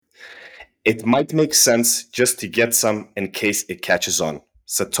It might make sense just to get some in case it catches on.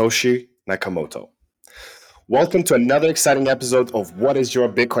 Satoshi Nakamoto. Welcome to another exciting episode of What is Your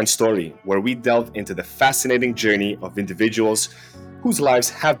Bitcoin Story, where we delve into the fascinating journey of individuals whose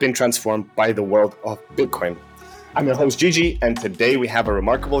lives have been transformed by the world of Bitcoin. I'm your host, Gigi, and today we have a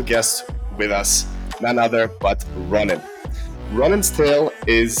remarkable guest with us, none other but Ronin. Ronin's tale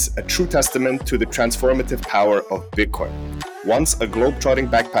is a true testament to the transformative power of Bitcoin. Once a globe-trotting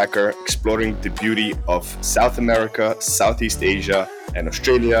backpacker exploring the beauty of South America, Southeast Asia, and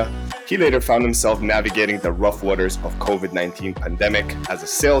Australia, he later found himself navigating the rough waters of COVID-19 pandemic as a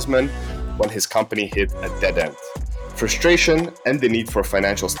salesman when his company hit a dead end. Frustration and the need for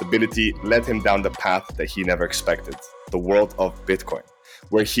financial stability led him down the path that he never expected, the world of Bitcoin,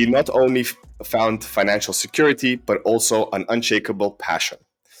 where he not only found financial security, but also an unshakable passion.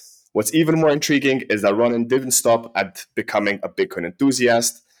 What's even more intriguing is that Ronin didn't stop at becoming a Bitcoin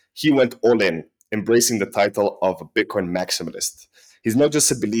enthusiast. He went all in, embracing the title of a Bitcoin maximalist. He's not just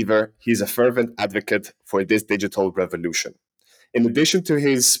a believer, he's a fervent advocate for this digital revolution. In addition to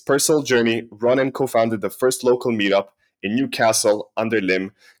his personal journey, Ronin co-founded the first local meetup in Newcastle under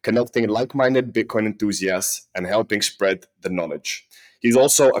Lymm, connecting like-minded Bitcoin enthusiasts and helping spread the knowledge. He's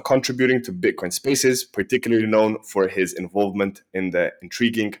also a contributing to Bitcoin Spaces, particularly known for his involvement in the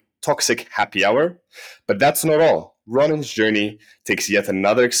intriguing Toxic Happy Hour. But that's not all. Ronin's journey takes yet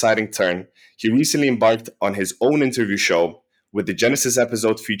another exciting turn. He recently embarked on his own interview show with the Genesis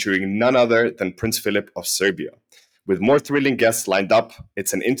episode featuring none other than Prince Philip of Serbia. With more thrilling guests lined up,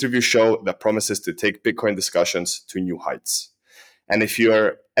 it's an interview show that promises to take Bitcoin discussions to new heights. And if you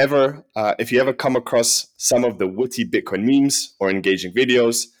ever come across some of the witty Bitcoin memes or engaging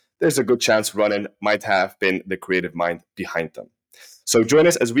videos, there's a good chance Ronin might have been the creative mind behind them. So join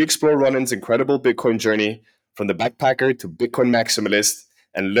us as we explore Ronin's incredible Bitcoin journey from the backpacker to Bitcoin maximalist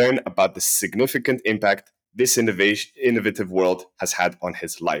and learn about the significant impact this innovative world has had on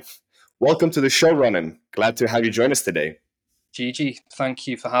his life. Welcome to the show, Ronin. Glad to have you join us today. Gigi, thank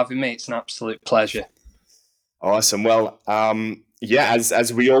you for having me. It's an absolute pleasure. Awesome. Well,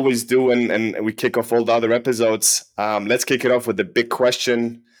 as we always do, and we kick off all the other episodes, let's kick it off with the big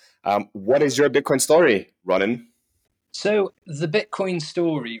question. What is your Bitcoin story, Ronin? So the Bitcoin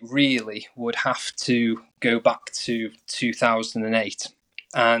story really would have to go back to 2008.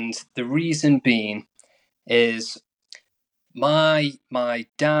 And the reason being is my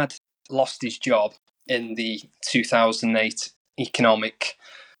dad lost his job in the 2008 economic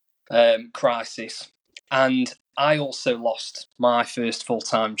crisis. And I also lost my first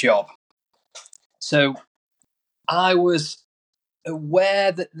full-time job. So I was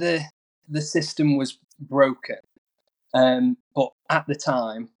aware that the system was broken. But at the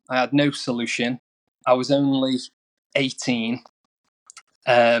time, I had no solution. I was only 18.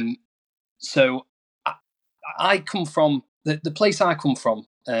 So I come from, the place I come from,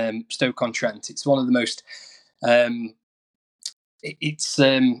 Stoke-on-Trent. It's one of the most, it's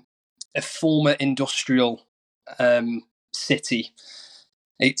a former industrial city.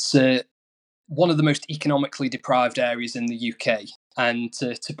 It's one of the most economically deprived areas in the UK. And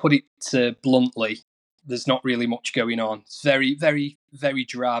to put it bluntly, there's not really much going on. It's very, very, very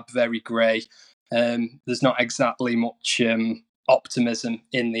drab, very grey. There's not exactly much optimism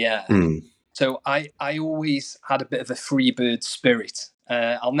in the air. So I always had a bit of a freebird spirit.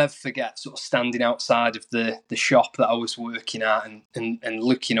 I'll never forget sort of standing outside of the shop that I was working at and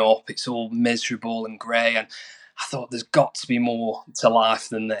looking up. It's all miserable and grey. And I thought there's got to be more to life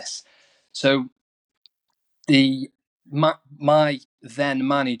than this. So my then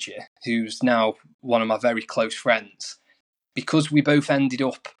manager, who's now one of my very close friends, because we both ended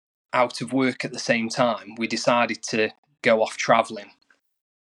up out of work at the same time, we decided to go off travelling.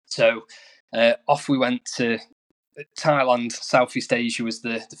 So off we went to Thailand. Southeast Asia was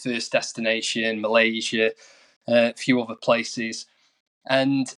the first destination, Malaysia, a few other places.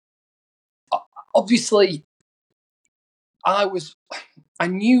 And obviously I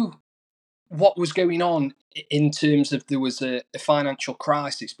knew what was going on in terms of there was a financial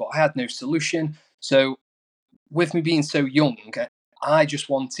crisis, but I had no solution. So with me being so young, I just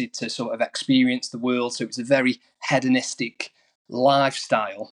wanted to sort of experience the world. So it was a very hedonistic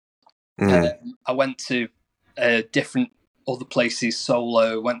lifestyle. I went to different other places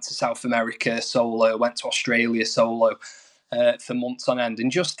solo, went to South America solo, went to Australia solo for months on end,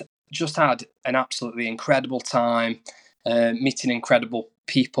 and just had an absolutely incredible time, meeting incredible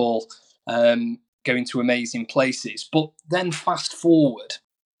people, going to amazing places. But then fast forward,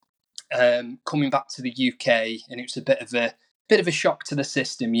 coming back to the UK, and it was a bit of a shock to the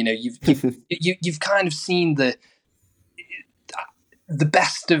system. You know, you've kind of seen the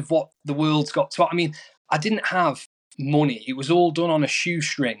best of what the world's got to. I mean, I didn't have money. It was all done on a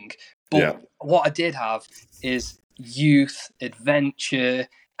shoestring. But what I did have is youth, adventure,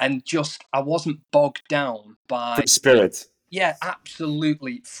 and just I wasn't bogged down by Free spirit. yeah,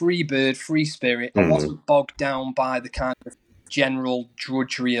 absolutely. Free bird, free spirit. I Mm. wasn't bogged down by the kind of general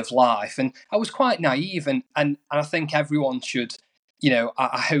drudgery of life. And I was quite naive. And I think everyone should,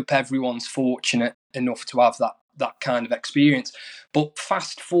 I hope everyone's fortunate enough to have that kind of experience. But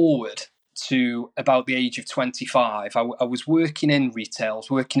fast forward to about the age of 25, I was working in retail, I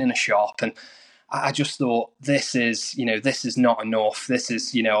was working in a shop, and I just thought, this is not enough. This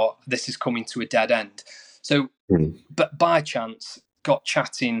is coming to a dead end. So, but by chance, got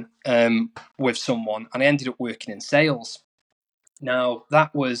chatting with someone, and I ended up working in sales. Now,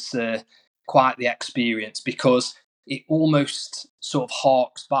 that was quite the experience, because it almost sort of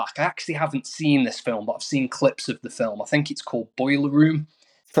harks back. I actually haven't seen this film, but I've seen clips of the film. I think it's called Boiler Room.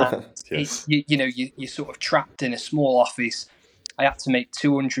 And Yes. you're sort of trapped in a small office. I had to make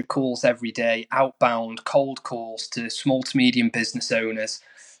 200 calls every day, outbound, cold calls to small to medium business owners.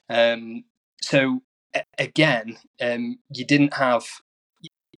 So again, you didn't have.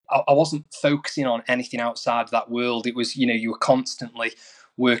 I wasn't focusing on anything outside of that world. It was, you were constantly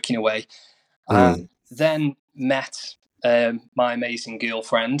working away. Then met my amazing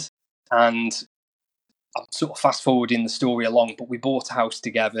girlfriend, and I'm sort of fast forwarding the story along, but we bought a house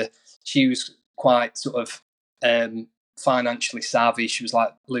together. She was quite sort of financially savvy. She was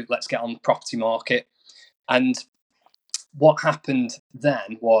like, Luke, let's get on the property market. And what happened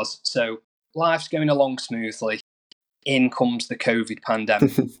then was, so life's going along smoothly. In comes the COVID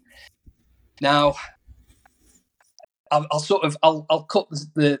pandemic. Now, I'll cut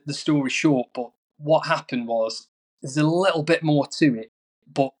the story short, but what happened was, there's a little bit more to it.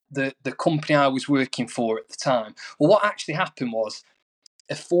 But the company I was working for at the time, well, what actually happened was,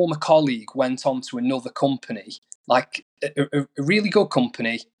 a former colleague went on to another company, like a really good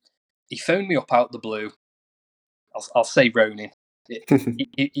company. He phoned me up out the blue. I'll say Ronin.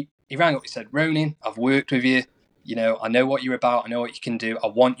 He rang up. He said, "Ronin, I've worked with you. I know what you're about. I know what you can do. I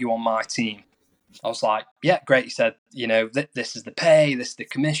want you on my team." I was like, "Yeah, great." He said, "This is the pay. This is the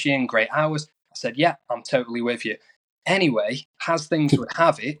commission. Great hours." I said, "Yeah, I'm totally with you." Anyway, as things would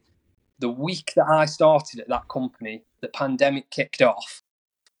have it, the week that I started at that company, the pandemic kicked off.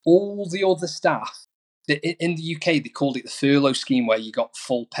 All the other staff, in the UK, they called it the furlough scheme, where you got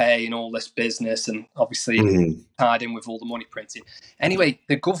full pay and all this business, and obviously tied in with all the money printing. Anyway,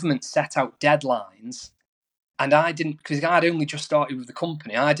 the government set out deadlines, and I didn't, because I'd only just started with the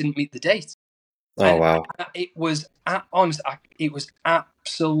company. I didn't meet the date. Oh, wow. It was honestly, it was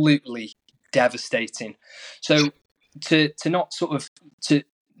absolutely devastating. So to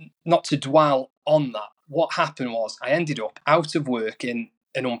not to dwell on that, what happened was, I ended up out of work in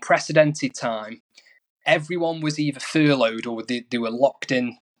an unprecedented time. Everyone was either furloughed or they were locked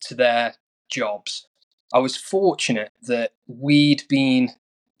in to their jobs. I was fortunate that we'd been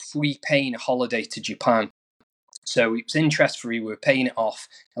prepaying a holiday to Japan. So it was interest free, we were paying it off,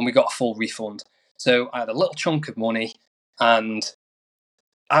 and we got a full refund. So I had a little chunk of money, and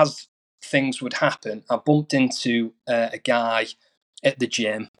as things would happen, I bumped into a guy at the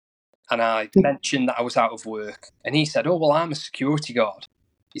gym, and I mentioned that I was out of work, and he said, "Oh, well, I'm a security guard."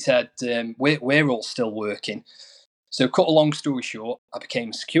 He said, we're all still working. So cut a long story short, I became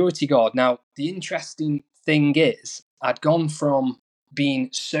a security guard. Now, the interesting thing is, I'd gone from being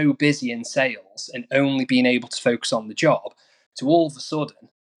so busy in sales and only being able to focus on the job, to all of a sudden,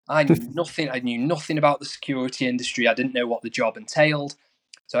 I knew nothing. I knew nothing about the security industry. I didn't know what the job entailed.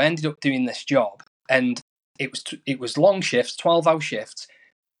 So I ended up doing this job, and it was long shifts, 12-hour shifts,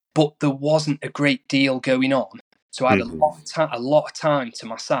 but there wasn't a great deal going on. So I had a lot of time to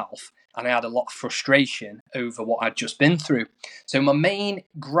myself, and I had a lot of frustration over what I'd just been through. So my main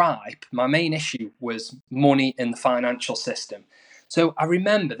gripe, my main issue, was money in the financial system. So I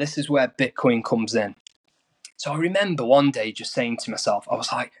remember, this is where Bitcoin comes in. So I remember one day just saying to myself, I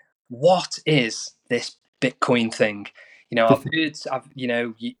was like, what is this Bitcoin thing? I've heard,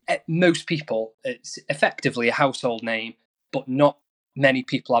 most people, it's effectively a household name, but not many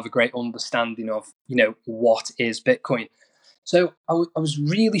people have a great understanding of, what is Bitcoin. So I was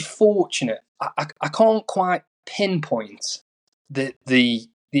really fortunate. I can't quite pinpoint the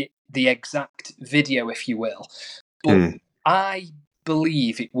exact video, if you will, but I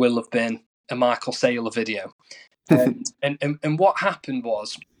believe it will have been a Michael Saylor video. And what happened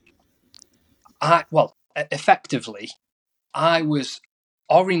was, effectively, I was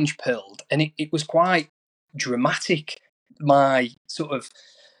orange pilled, and it was quite dramatic, my sort of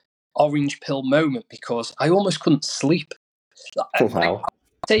orange pill moment, because I almost couldn't sleep. Wow.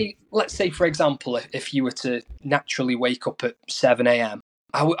 Let's say, for example, if you were to naturally wake up at 7 a.m.,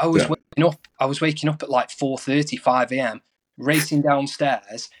 I was waking up. I was waking up at like 4:30, 5 a.m., racing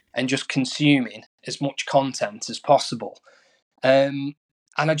downstairs and just consuming as much content as possible. And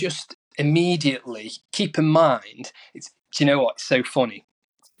I just immediately keep in mind. Do you know what? It's so funny.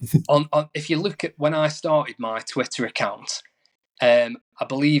 If you look at when I started my Twitter account, I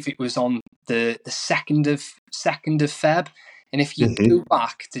believe it was on the second of Feb, and if you go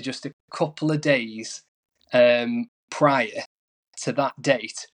back to just a couple of days prior to that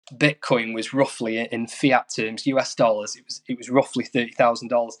date, Bitcoin was roughly, in fiat terms, US dollars, it was roughly $30,000.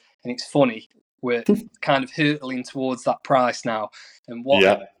 And it's funny, we're kind of hurtling towards that price now, and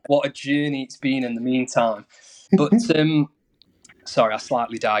what a journey it's been in the meantime. But sorry, I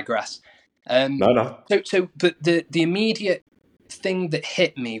slightly digress. No. But the immediate thing that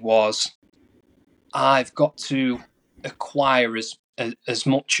hit me was I've got to acquire as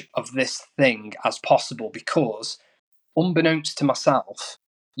much of this thing as possible, because unbeknownst to myself,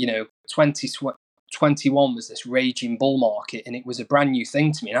 2021 was this raging bull market, and it was a brand new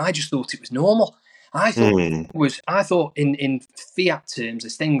thing to me, and I just thought it was normal. I thought in fiat terms,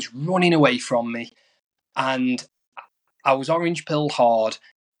 this thing's running away from me, and I was orange pilled hard,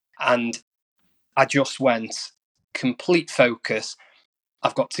 and I just went complete focus.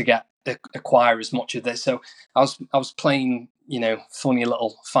 I've got to acquire as much of this. So I was playing, funny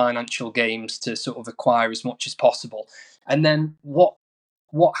little financial games to sort of acquire as much as possible. And then what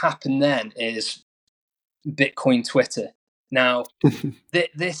happened then is Bitcoin Twitter. Now,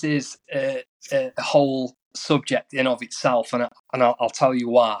 this is a whole subject in of itself, and I'll tell you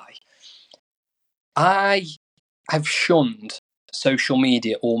why. I have shunned social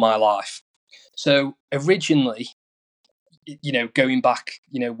media all my life. So originally, going back,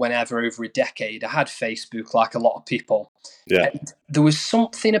 whenever, over a decade, I had Facebook like a lot of people. Yeah. And there was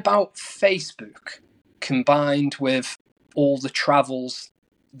something about Facebook combined with all the travels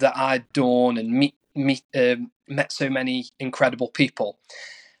that I'd done and met so many incredible people.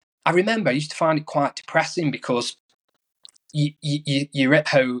 I remember I used to find it quite depressing, because you're at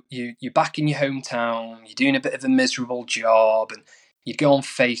home, you're back in your hometown, you're doing a bit of a miserable job, and you'd go on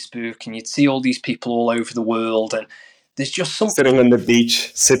Facebook and you'd see all these people all over the world, and there's just something sitting on the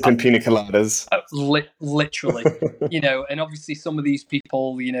beach, sipping pina coladas. Literally, and obviously some of these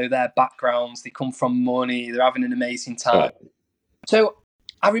people, their backgrounds, they come from money, they're having an amazing time. Right. So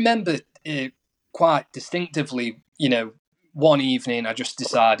I remember quite distinctively, one evening I just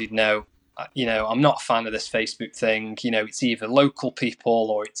decided, no, I'm not a fan of this Facebook thing. It's either local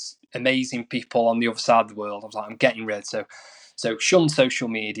people or it's amazing people on the other side of the world. I was like, I'm getting rid. So shun social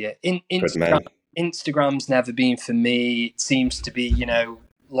media. Instagram's never been for me. It seems to be,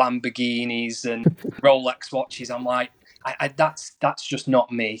 Lamborghinis and Rolex watches. I'm like, that's just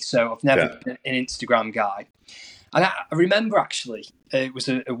not me. So I've never been an Instagram guy. And I remember, actually, it was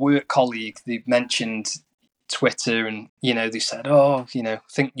a work colleague. They mentioned Twitter, and they said, "Oh,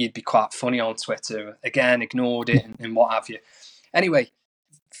 think you'd be quite funny on Twitter." Again, ignored it and what have you. Anyway,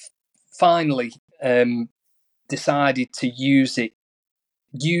 finally, decided to use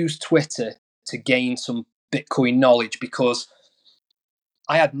Twitter to gain some Bitcoin knowledge, because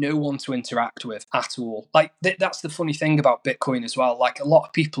I had no one to interact with at all. Like that's the funny thing about Bitcoin as well. Like, a lot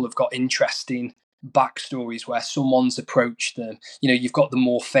of people have got interesting backstories where someone's approached them. You've got the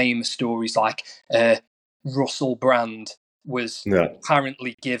more famous stories, like Russell Brand was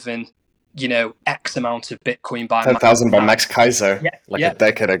apparently given, X amount of Bitcoin by 10,000 by Max Kaiser, a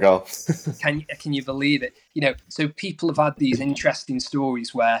decade ago. Can you believe it? So people have had these interesting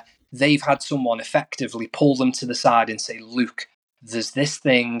stories where they've had someone effectively pull them to the side and say, "Look, there's this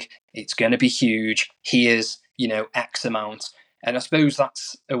thing, it's going to be huge. Here's, X amount." And I suppose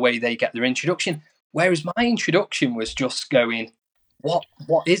that's a way they get their introduction. Whereas my introduction was just going, what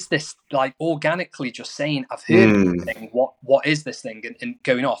is this? Like, organically just saying, I've heard of this thing. What is this thing? And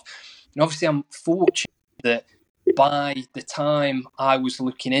going off. And obviously I'm fortunate that by the time I was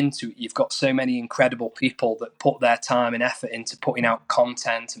looking into it, you've got so many incredible people that put their time and effort into putting out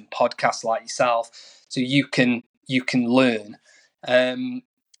content and podcasts like yourself, so you can learn. I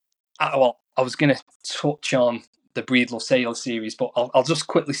was going to touch on the Breed Love Sailor series, but I'll just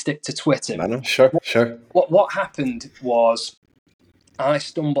quickly stick to Twitter. No, sure. What happened was I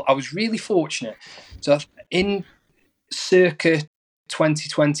was really fortunate. So in circa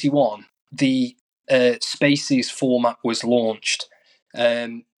 2021, the Spaces format was launched.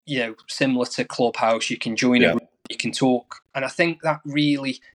 Similar to Clubhouse, you can join a room, you can talk. And I think that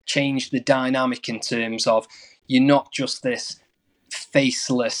really changed the dynamic in terms of, you're not just this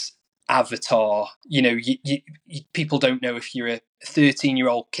faceless avatar. People don't know if you're a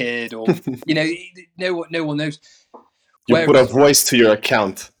 13-year-old kid or no one knows. You put a voice to your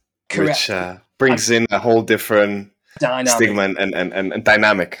account, correct, which brings in a whole different dynamic, stigma and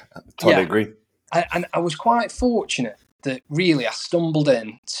dynamic. I totally agree. And I was quite fortunate that really I stumbled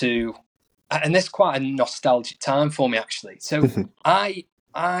into, and this is quite a nostalgic time for me actually. So I've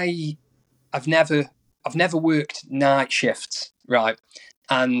never worked night shifts, right?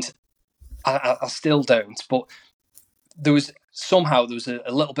 And I still don't, but there was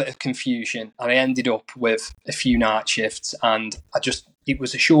a little bit of confusion, and I ended up with a few night shifts, and it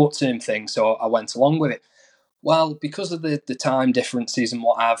was a short-term thing, so I went along with it. Well, because of the time differences and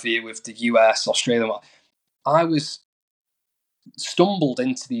what have you with the US, Australia, I was stumbled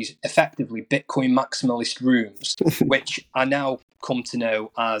into these effectively Bitcoin maximalist rooms, which I now come to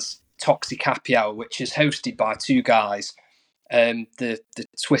know as Toxic Happy Hour, which is hosted by two guys. The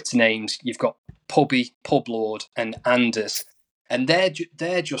Twitter names, you've got Pubby, Publord, and Anders, and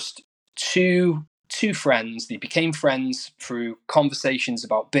they're just two friends. They became friends through conversations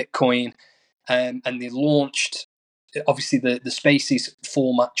about Bitcoin, and they launched. Obviously, the Spaces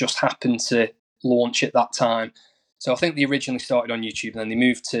format just happened to launch at that time, so I think they originally started on YouTube, and then they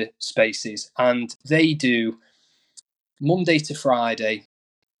moved to Spaces, and they do Monday to Friday,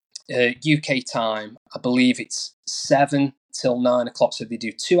 UK time. I believe it's 7 till 9 o'clock. So they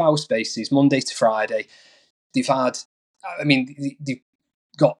do 2 hour Spaces Monday to Friday. They've got,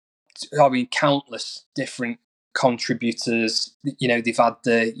 countless different contributors. They've had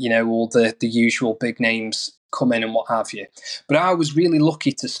all the usual big names come in and what have you. But I was really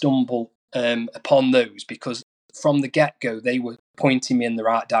lucky to stumble upon those, because from the get-go, they were pointing me in the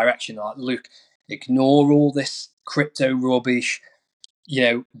right direction. Like, look, ignore all this crypto rubbish,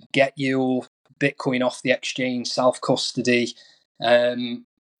 get your Bitcoin off the exchange, self-custody.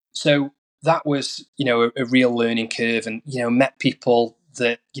 So that was, a real learning curve, and, met people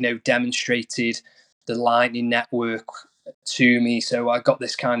that, demonstrated the Lightning Network to me. So I got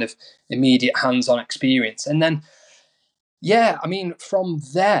this kind of immediate hands-on experience. And then, from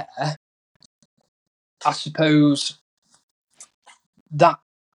there, I suppose that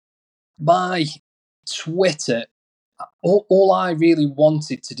by Twitter, all I really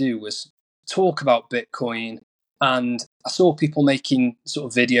wanted to do was talk about Bitcoin, and I saw people making sort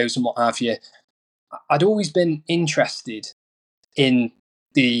of videos and what have you. I'd always been interested in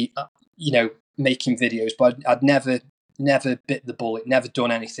the, making videos, but I'd never bit the bullet, never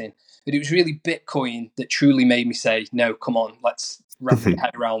done anything. But it was really Bitcoin that truly made me say, no, come on, let's wrap your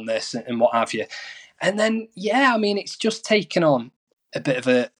head around this and what have you. And then, it's just taken on a bit of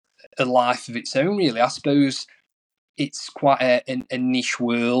a life of its own, really. I suppose it's quite a niche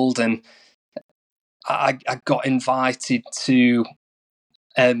world, and I got invited to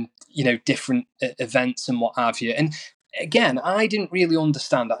different events and what have you. And again, I didn't really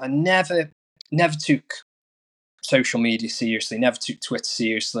understand that. I never took social media seriously, never took Twitter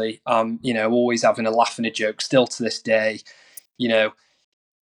seriously. Always having a laugh and a joke, still to this day,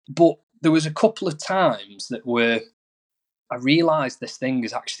 But there was a couple of times that I realised this thing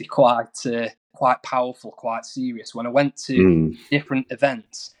is actually quite powerful, quite serious. When I went to different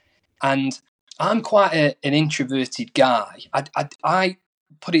events, and I'm quite an introverted guy. I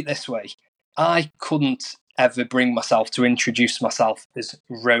put it this way: I couldn't ever bring myself to introduce myself as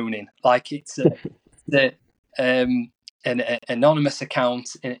Ronin. Like, it's an anonymous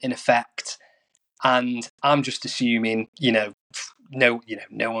account in effect, and I'm just assuming, no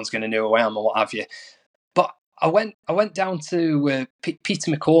one's going to know who I am or what have you. But I went down to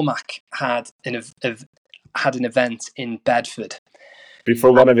Peter McCormack had an event in Bedford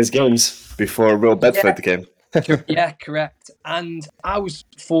before one of his games, before Real Bedford game. Yeah, correct. And I was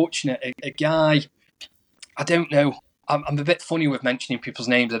fortunate. A guy, I don't know. I'm a bit funny with mentioning people's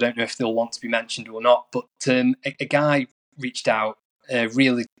names. I don't know if they'll want to be mentioned or not. But a guy reached out, a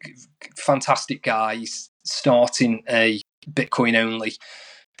really fantastic guy. He's starting a Bitcoin only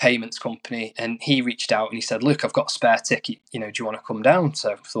payments company, and he reached out and he said, look, I've got a spare ticket, do you want to come down?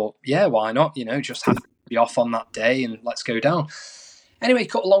 So I thought, yeah, why not, just have to be off on that day and let's go down. Anyway,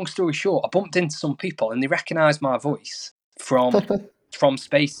 cut a long story short, I bumped into some people and they recognised my voice from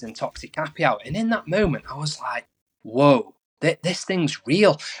Space and Toxic Happy Hour, and in that moment I was like, whoa, this thing's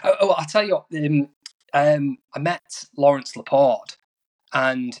real. I'll tell you what, I met Lawrence Laporte,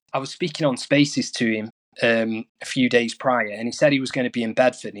 and I was speaking on Spaces to him a few days prior, and he said he was going to be in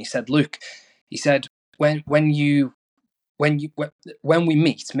Bedford, and he said, look, he said, when we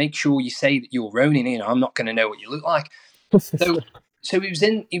meet, make sure you say that you're Ronin. I'm not going to know what you look like. So he was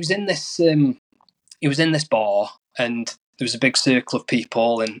in this bar, and there was a big circle of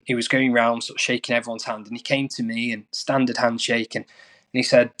people, and he was going around sort of shaking everyone's hand, and he came to me and standard handshake, and he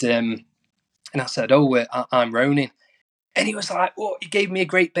said, and I said, "Oh, I'm Ronin," and he was like, "Well," he gave me a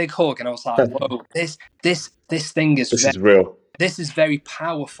great big hug, and I was like, "Whoa, this thing is This is real. this is very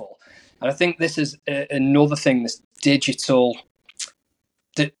powerful," and I think this is another thing. This digital.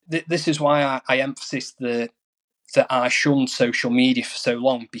 This is why I emphasize that I shunned social media for so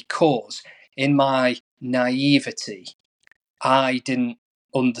long, because in my naivety, I didn't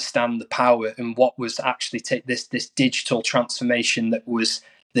understand the power and what was actually this digital transformation that was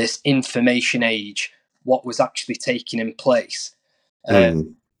this information age, what was actually taking in place.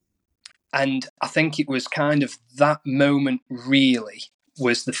 And I think it was kind of that moment really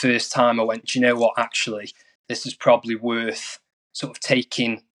was the first time I went, do you know what, actually, this is probably worth sort of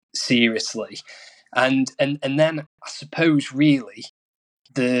taking seriously. And then I suppose really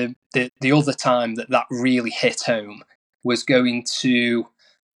the other time that really hit home was going to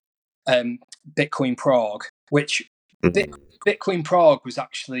Bitcoin Prague, which Bitcoin Prague was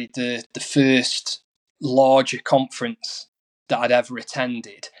actually the first larger conference that I'd ever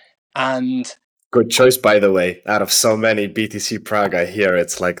attended. And good choice, by the way. Out of so many BTC Prague, I hear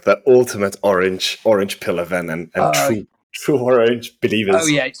it's like the ultimate orange pill event, and true orange believers. Oh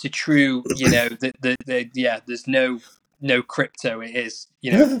yeah, it's a true, there's no crypto. It is,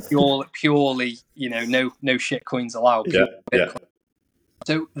 purely, no shit coins allowed. Yeah.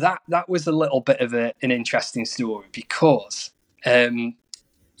 So that was a little bit of an interesting story, because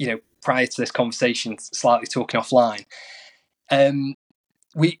prior to this conversation, slightly talking offline,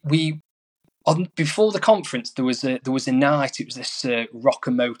 we before the conference there was a night. It was this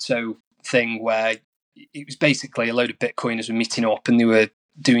Rockamoto thing where it was basically a load of Bitcoiners were meeting up and they were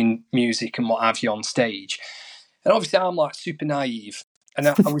doing music and what have you on stage. And obviously I'm like super naive, and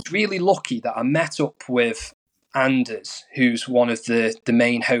I was really lucky that I met up with Anders, who's one of the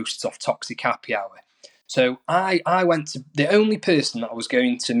main hosts of Toxic Happy Hour. So I went to, the only person that I was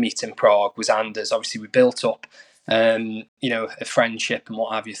going to meet in Prague was Anders. Obviously we built up a friendship and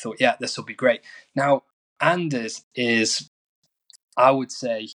what have you. Thought, yeah, this will be great. Now Anders is, I would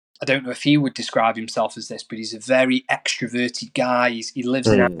say, I don't know if he would describe himself as this, but he's a very extroverted guy. He lives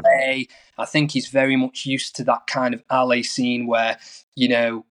in LA. I think he's very much used to that kind of LA scene where,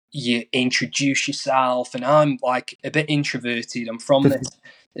 you introduce yourself. And I'm like a bit introverted. I'm from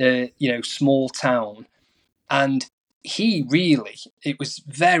this, small town. And he really, it was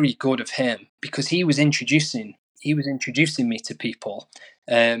very good of him, because he was introducing me to people,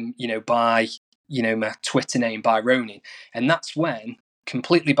 by, my Twitter name, by Ronin. And that's when,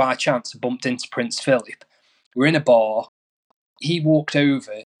 completely by chance, I bumped into Prince Philip. We're in a bar. He walked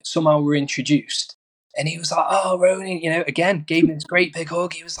over. Somehow we were introduced. And he was like, "Oh, Ronin," again, gave me this great big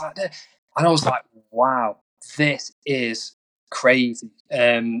hug. He was like, and I was like, wow, this is crazy.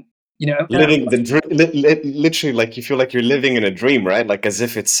 Living the dream, literally, like you feel like you're living in a dream, right? Like as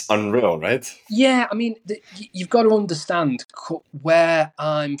if it's unreal, right? Yeah, I mean, you've got to understand where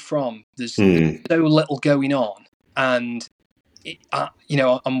I'm from. There's so little going on, and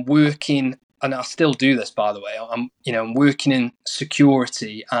I'm working, and I still do this, by the way. I'm working in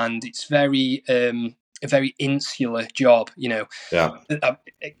security, and it's very a very insular job. Yeah.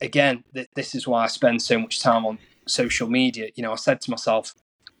 Again, this is why I spend so much time on social media. I said to myself,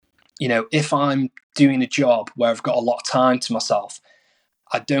 if I'm doing a job where I've got a lot of time to myself,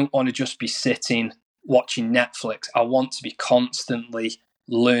 I don't want to just be sitting watching Netflix. I want to be constantly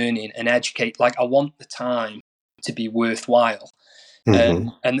learning and educate. Like, I want the time to be worthwhile.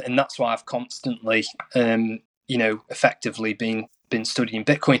 And that's why I've constantly, effectively been studying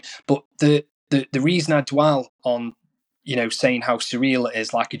Bitcoin. But the reason I dwell on, saying how surreal it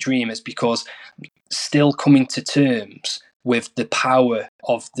is, like a dream, is because still coming to terms with the power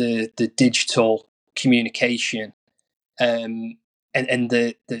of the digital communication, and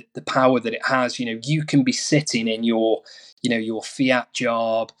the power that it has. You can be sitting in your Fiat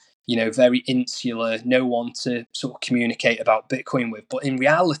job, very insular, no one to sort of communicate about Bitcoin with. But in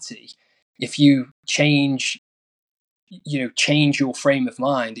reality, if you change your frame of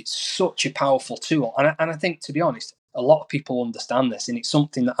mind, it's such a powerful tool. And I think, to be honest, a lot of people understand this, and it's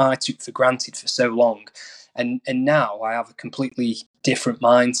something that I took for granted for so long. And now I have a completely different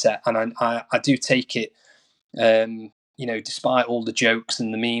mindset, and I do take it, despite all the jokes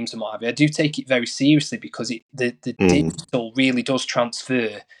and the memes and what have you, I do take it very seriously, because the digital really does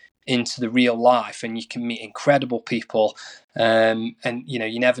transfer into the real life, and you can meet incredible people, and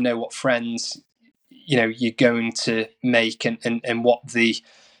you never know what friends you're going to make, and what the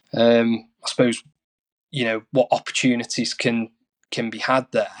I suppose what opportunities can be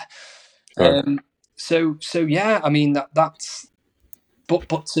had there. Sure. So yeah, I mean that's.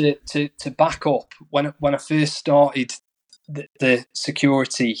 But to back up, when I first started the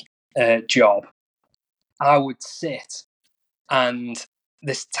security job, I would sit, and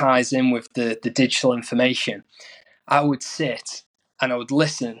this ties in with the digital information. I would sit and I would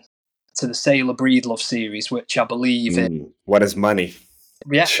listen to the Sailor Breedlove series, which I believe is, What is money?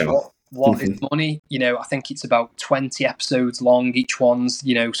 yeah, Sure. what is money? I think it's about 20 episodes long. Each one's,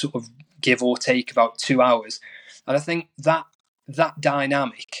 sort of give or take about 2 hours. And I think that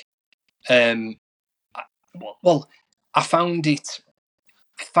dynamic, well, I found it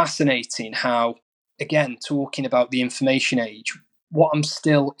fascinating how, again, talking about the information age, what I'm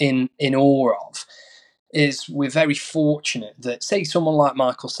still in awe of is we're very fortunate that, say, someone like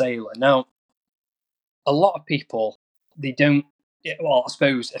Michael Saylor. Now, a lot of people, they don't, well, I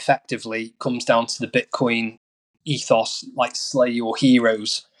suppose effectively comes down to the Bitcoin ethos, like slay your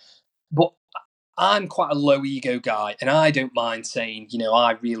heroes. But I'm quite a low ego guy, and I don't mind saying,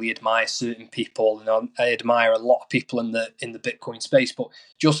 I really admire certain people, and I admire a lot of people in the Bitcoin space. But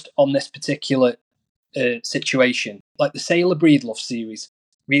just on this particular situation, like the Sailor Breedlove series,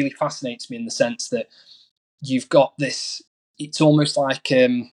 really fascinates me in the sense that you've got this. It's almost like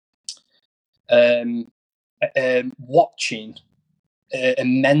watching a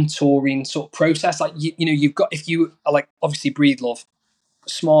mentoring sort of process. Like you've got, if you are, like, obviously Breedlove,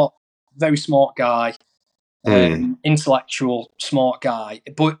 smart, very smart guy. Intellectual, smart guy,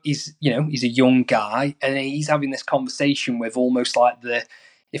 but he's a young guy, and he's having this conversation with almost like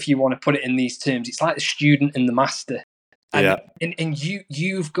if you want to put it in these terms, it's like the student and the master. And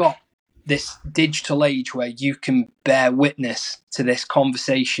you've got this digital age where you can bear witness to this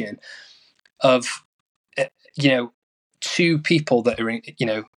conversation of two people that are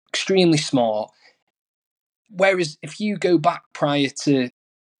extremely smart. Whereas if you go back prior to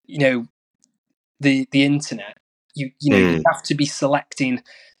the internet, you have to be selecting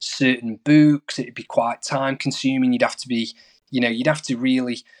certain books. It'd be quite time consuming. You'd have to be, you'd have to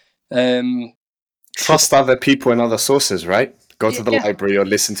really trust other people and other sources, right? Go to the library or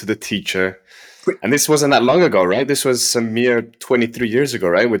listen to the teacher. And this wasn't that long ago, right? This was a mere 23 years ago,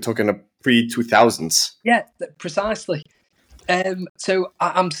 right? We're talking a pre-2000s. Yeah, precisely. So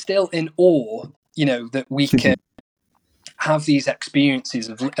I'm still in awe, that we can have these experiences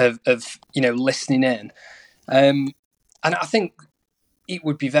of listening in. And I think it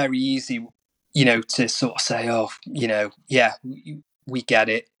would be very easy, to sort of say, oh, yeah, we get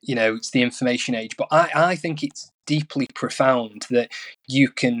it. It's the information age. But I think it's deeply profound that you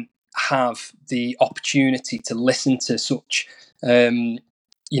can have the opportunity to listen to such,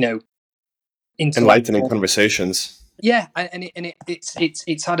 enlightening conversations. Yeah, and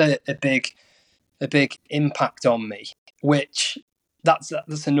it's had a big impact on me. Which that's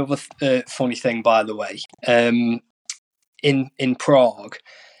another funny thing, by the way. In Prague,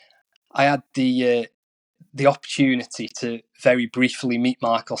 I had the opportunity to very briefly meet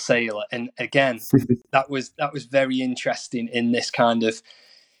Michael Saylor, and again, that was very interesting in this kind of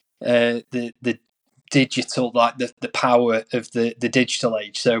the digital, like the power of the digital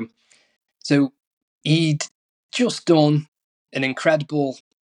age. So he'd just done an incredible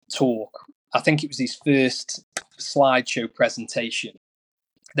talk. I think it was his first slideshow presentation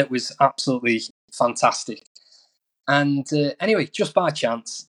that was absolutely fantastic. And anyway, just by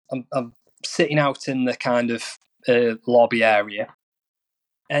chance, I'm sitting out in the kind of lobby area,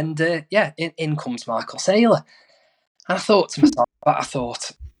 and in comes Michael Saylor. And I thought to myself, I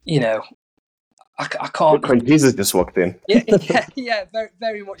can't. Bitcoin Jesus just walked in. yeah, very,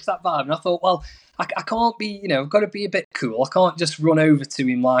 very much that vibe. And I thought, well, I can't be, I've got to be a bit cool. I can't just run over to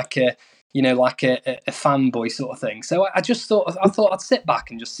him like a fanboy sort of thing. So I just thought I'd sit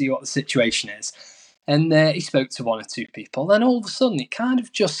back and just see what the situation is. And he spoke to one or two people. Then all of a sudden, it kind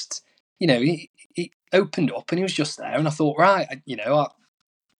of just, he opened up and he was just there. And I thought, right,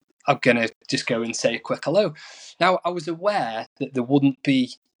 I'm going to just go and say a quick hello. Now, I was aware that there wouldn't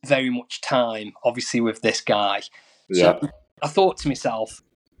be very much time, obviously, with this guy. So I thought to myself,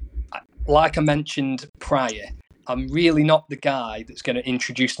 like I mentioned prior, I'm really not the guy that's going to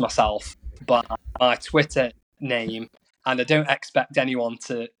introduce myself by my Twitter name, and I don't expect anyone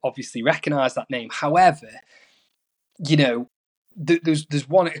to obviously recognise that name. However, there's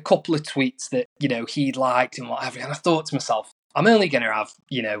a couple of tweets that he liked and whatever, and I thought to myself, I'm only going to have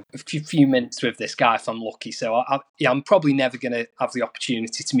a few minutes with this guy if I'm lucky. So I'm probably never going to have the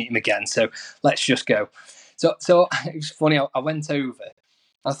opportunity to meet him again. So let's just go. So it was funny. I went over.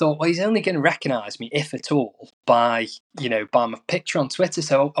 I thought, well, he's only going to recognise me, if at all, by my picture on Twitter.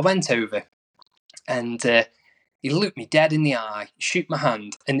 So I went over, and He looked me dead in the eye, shook my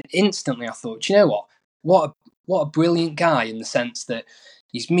hand, and instantly I thought, you know what? What a brilliant guy, in the sense that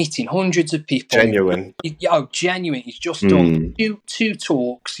he's meeting hundreds of people. Genuine. Genuine. He's just done two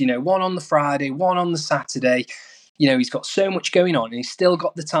talks, one on the Friday, one on the Saturday. He's got so much going on, and he's still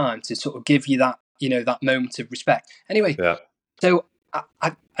got the time to sort of give you that, that moment of respect. Anyway, so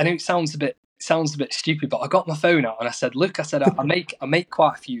I know it sounds a bit stupid, but I got my phone out and I said, look, I make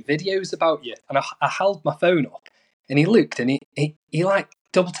quite a few videos about you. And I held my phone up, and he looked, and he like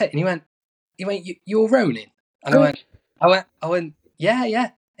double take, and he went, you're Ronin? And I went,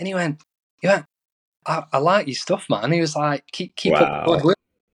 yeah. And he went, I like your stuff, man. He was like, keep up the good work.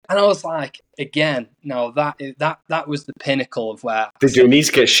 And I was like, again, no, that was the pinnacle of where. Did your knees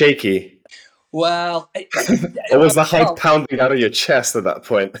get shaky? Well, or was the heart pounding out of your chest at that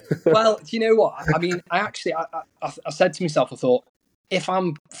point? Well, do you know what? I mean, I said to myself, I thought, if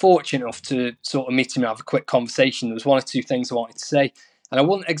I'm fortunate enough to sort of meet him and have a quick conversation, there was one or two things I wanted to say. And I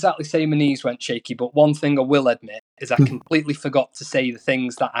wouldn't exactly say my knees went shaky, but one thing I will admit is I completely forgot to say the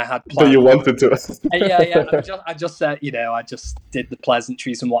things that I had planned. But you wanted to. Yeah. I just said, I just did the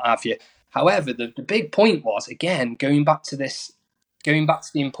pleasantries and what have you. However, the big point was, again, going back to the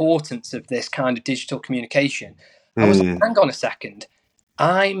importance of this kind of digital communication. I was like, hang on a second.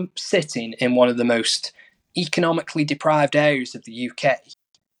 I'm sitting in one of the most economically deprived areas of the UK,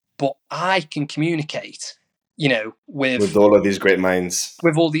 but I can communicate, with all of these great minds.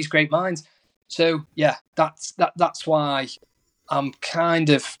 With all these great minds. So yeah, that's why I'm kind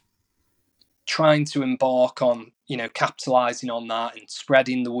of trying to embark on, capitalizing on that and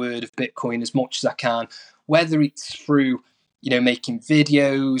spreading the word of Bitcoin as much as I can, whether it's through, making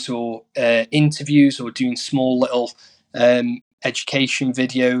videos or interviews or doing small little education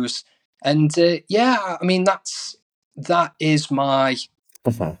videos. And I mean, that is my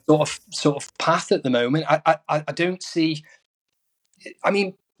sort of path at the moment. I don't see. I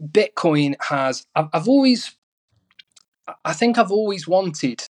mean, Bitcoin has. I've always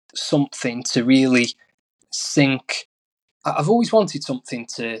wanted something to really sink. I've always wanted something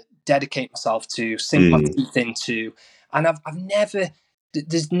to dedicate myself to, sink my teeth into, and I've never.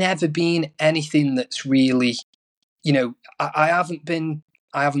 There's never been anything that's really, I haven't.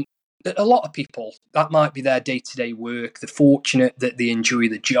 A lot of people, that might be their day-to-day work. They're fortunate that they enjoy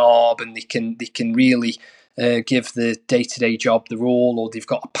the job and they can really give the day-to-day job their all, or they've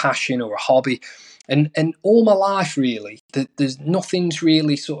got a passion or a hobby. And all my life, really, there's nothing's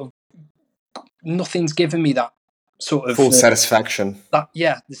really nothing's given me that sort of full satisfaction.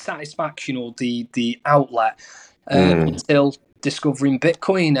 The satisfaction or the outlet until discovering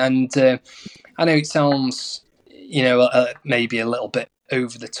Bitcoin. And I know it sounds, maybe a little bit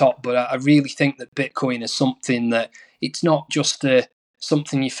over the top, but I really think that Bitcoin is something that it's not just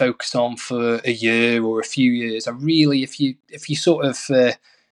something you focus on for a year or a few years. I really, if you sort of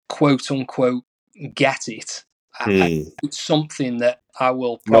quote unquote get it, it's something that I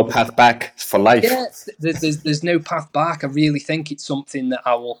will probably, no path back for life. Yeah, there's no path back. I really think it's something that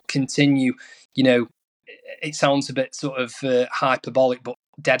I will continue. It sounds a bit sort of hyperbolic, but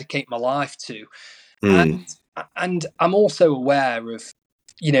dedicate my life to. And I'm also aware of,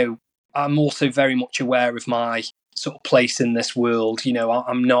 I'm also very much aware of my sort of place in this world.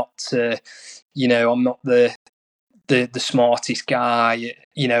 I'm not, I'm not the smartest guy.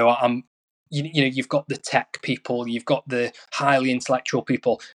 You've got the tech people, you've got the highly intellectual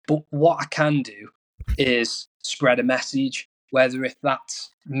people, but what I can do is spread a message, whether if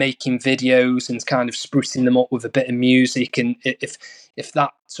that's making videos and kind of sprucing them up with a bit of music, and if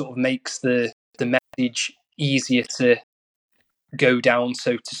that sort of makes the message easier to go down,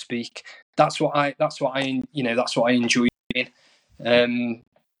 so to speak. That's what I enjoy doing.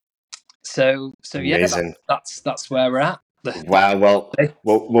 So amazing. yeah, that's where we're at. Wow.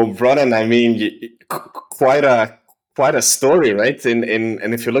 Well, Ronin, I mean, quite a story, right?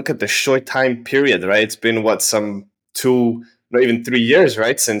 And if you look at the short time period, right, it's been some 2, not even 3 years,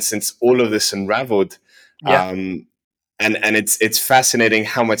 right, since all of this unraveled. Yeah. And it's fascinating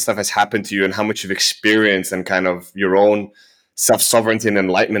how much stuff has happened to you and how much you've experienced and kind of your own self-sovereignty and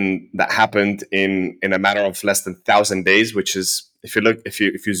enlightenment that happened in a matter of less than 1,000 days, which is, if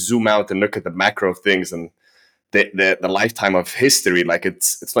you zoom out and look at the macro of things and the lifetime of history, like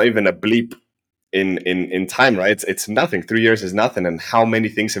it's not even a bleep in time, right? It's nothing. 3 years is nothing, and how many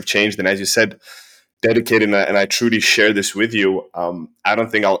things have changed. And as you said, dedicated, and I truly share this with you. I don't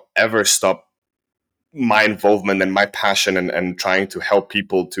think I'll ever stop my involvement and my passion and trying to help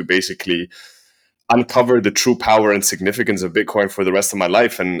people to basically uncover the true power and significance of Bitcoin for the rest of my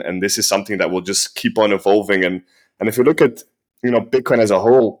life. And this is something that will just keep on evolving. And if you look at, Bitcoin as a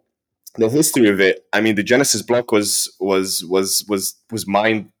whole, the history of it, I mean, the Genesis block was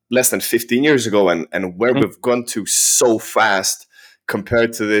mined less than 15 years ago, and where Mm. we've gone to so fast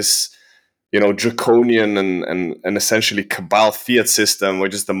compared to this, draconian and essentially cabal fiat system, or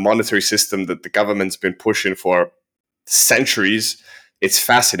just the monetary system that the government's been pushing for centuries. It's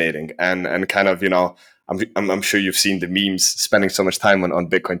fascinating, and kind of, I'm sure you've seen the memes, spending so much time on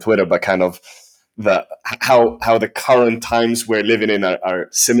Bitcoin Twitter, but kind of the how the current times we're living in are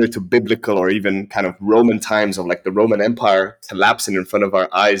similar to biblical or even kind of Roman times, of like the Roman Empire collapsing in front of our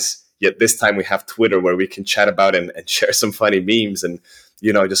eyes. Yet this time we have Twitter where we can chat about and share some funny memes and,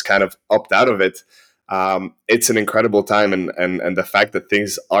 just kind of opt out of it. It's an incredible time, and the fact that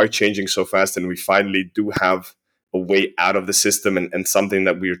things are changing so fast and we finally do have a way out of the system, and something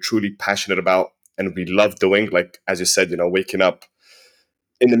that we are truly passionate about and we love doing. Like, as you said, waking up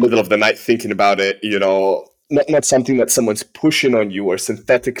in the middle of the night thinking about it, not something that someone's pushing on you or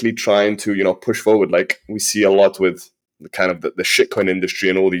synthetically trying to, push forward. Like we see a lot with the kind of the shitcoin industry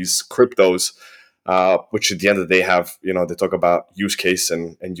and all these cryptos, which at the end of the day have, they talk about use case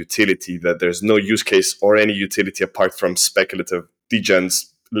and utility, that there's no use case or any utility apart from speculative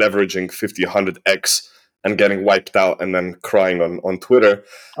degens leveraging 50, 100x and getting wiped out and then crying on Twitter.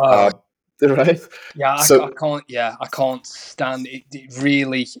 Oh, Uh, right. yeah, I So, can't. Yeah, I can't stand it. It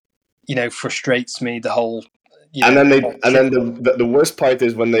really, frustrates me. The whole, and then shit. the worst part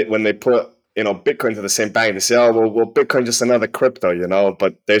is when they put, Bitcoin to the same bank. They say, oh, well, Bitcoin just another crypto,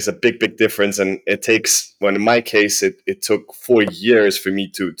 but there's a big difference, and it takes, well, in my case, it took 4 years for me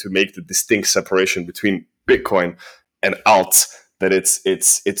to make the distinct separation between Bitcoin and alts, that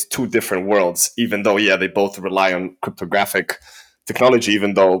it's two different worlds, even though, yeah, they both rely on cryptographic technology.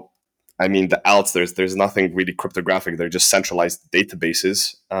 Even though, I mean, the alts, there's nothing really cryptographic. They're just centralized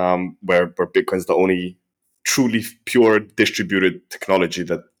databases, where Bitcoin's the only truly pure distributed technology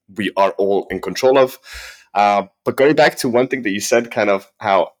that we are all in control of. But going back to one thing that you said, kind of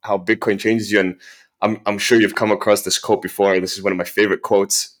how Bitcoin changes you, and I'm sure you've come across this quote before. This is one of my favorite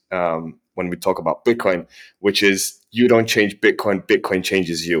quotes, when we talk about Bitcoin, which is, "You don't change Bitcoin; Bitcoin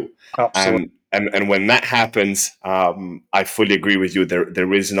changes you." Absolutely. And when that happens, I fully agree with you.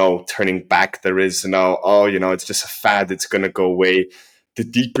 There is no turning back. There is no, oh, it's just a fad. It's going to go away. The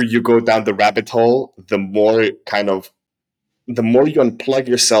deeper you go down the rabbit hole, the more you unplug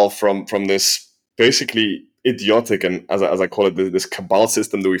yourself from this basically idiotic, and as I call it, this cabal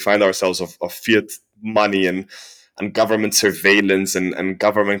system that we find ourselves of fiat money and government surveillance and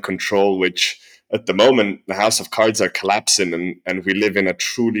government control, which at the moment the house of cards are collapsing, and we live in a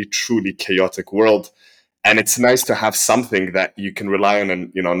truly chaotic world. And it's nice to have something that you can rely on,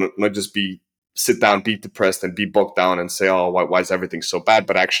 and not just be sit down, be depressed, and be bogged down and say, oh, why is everything so bad,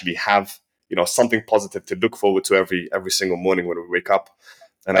 but actually have something positive to look forward to every single morning when we wake up.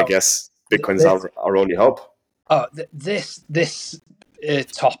 And I Oh, guess Bitcoin's this. our only hope. Oh, this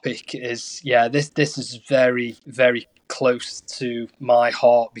topic is, yeah. This is very very close to my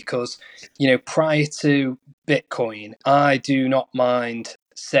heart because prior to Bitcoin, I do not mind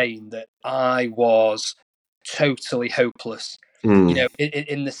saying that I was totally hopeless. Mm.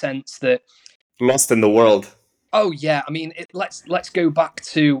 In the sense that, Lost in the world. oh yeah, I mean, let's go back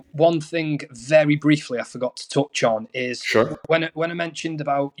to one thing very briefly. I forgot to touch on is Sure. when I mentioned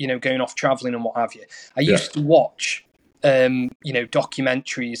about going off traveling and what have you. I Yeah. used to watch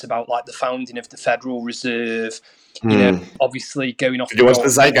documentaries about like the founding of the Federal Reserve. Mm. Obviously going off Did the you watch the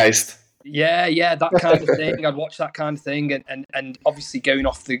gold. Zeitgeist? Yeah, that kind of thing. I'd watch that kind of thing, and obviously going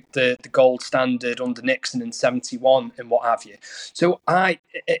off the gold standard under Nixon in '71 and what have you. So I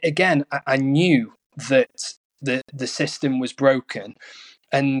knew that the system was broken,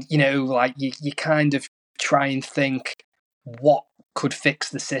 and like you kind of try and think what could fix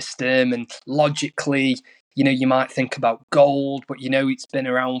the system, and logically you might think about gold, but it's been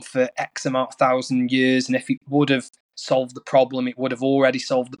around for X amount of thousand years, and if it would have solved the problem, it would have already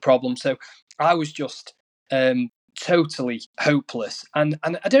solved the problem. So I was just totally hopeless, and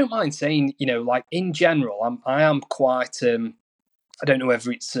I don't mind saying, like in general, I am quite I don't know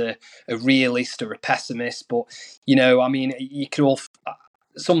whether it's a realist or a pessimist, but I mean, you could all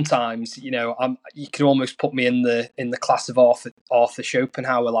sometimes, you could almost put me in the class of Arthur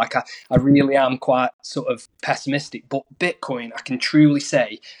Schopenhauer. Like I really am quite sort of pessimistic, but Bitcoin, I can truly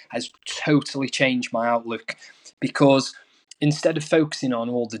say, has totally changed my outlook, because instead of focusing on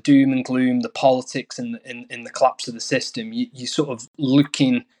all the doom and gloom, the politics and in the collapse of the system, you sort of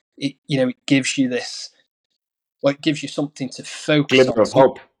looking. It gives you this. Well, it gives you something to focus on. Glimmer of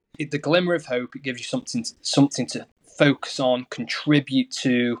hope. The glimmer of hope. It gives you something to focus on, contribute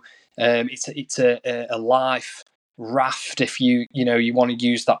to. It's a life raft, if you want to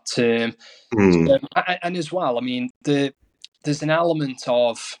use that term. And as well, I mean, there's an element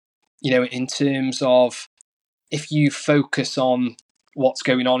of, in terms of, if you focus on what's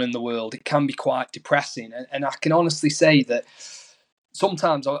going on in the world, it can be quite depressing. And I can honestly say that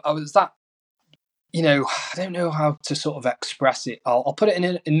sometimes I was that, I don't know how to sort of express it. I'll put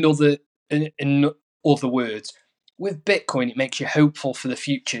it in other words. With Bitcoin, it makes you hopeful for the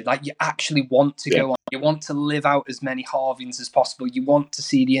future. Like, you actually want to go on. You want to live out as many halvings as possible. You want to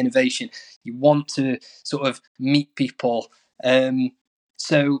see the innovation. You want to sort of meet people.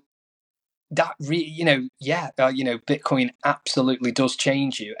 So that Bitcoin absolutely does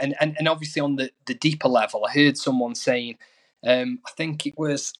change you. And obviously on the deeper level, I heard someone saying, I think it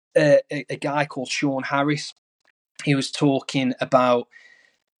was a guy called Sean Harris. He was talking about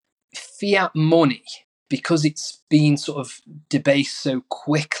fiat money, because it's been sort of debased so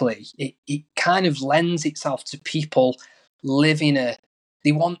quickly. It kind of lends itself to people living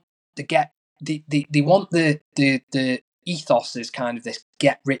they want to get they want the ethos is kind of this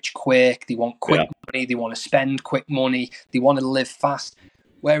get rich quick. They want quick money. They want to spend quick money. They want to live fast.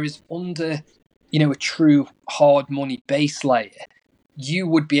 Whereas under a true hard money base layer, you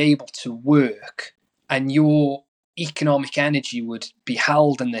would be able to work, and your economic energy would be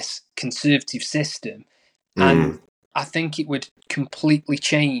held in this conservative system. And I think it would completely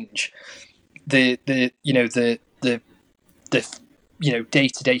change the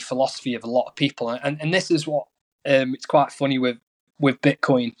day-to-day philosophy of a lot of people. And this is what it's quite funny with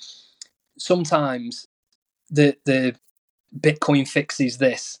Bitcoin. Sometimes the Bitcoin fixes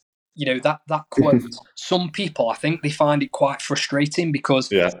this. That quote. Some people, I think, they find it quite frustrating, because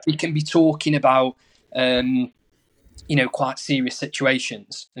we can be talking about quite serious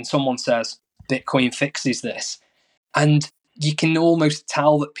situations, and someone says Bitcoin fixes this, and you can almost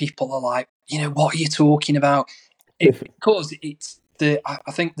tell that people are like, what are you talking about? Because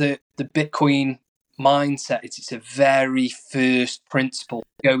I think the Bitcoin mindset, it's a very first principle,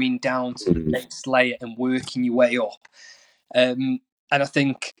 going down to the base layer and working your way up. And I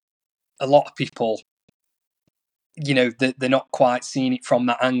think a lot of people, they're not quite seeing it from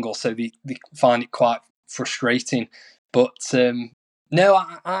that angle, so they find it quite frustrating. But no,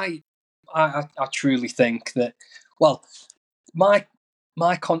 I truly think that, well, my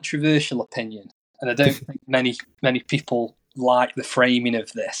controversial opinion, and I don't think many people like the framing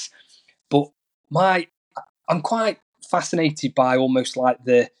of this, but I'm quite fascinated by almost like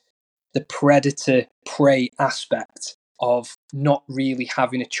the predator prey aspect of not really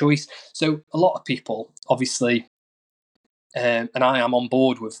having a choice. So a lot of people, obviously, and I am on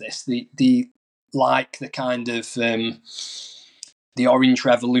board with this, the like the kind of the Orange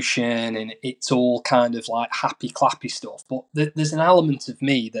Revolution, and it's all kind of like happy clappy stuff. But there's an element of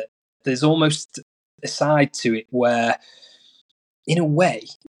me that there's almost a side to it where, in a way,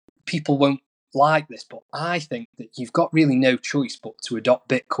 people won't like this, but I think that you've got really no choice but to adopt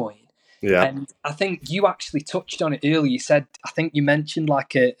Bitcoin. Yeah. And I think you actually touched on it earlier. You said, I think you mentioned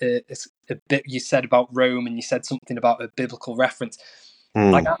like a bit, you said about Rome, and you said something about a biblical reference.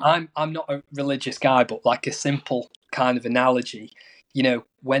 Like, I'm not a religious guy, but like a simple kind of analogy,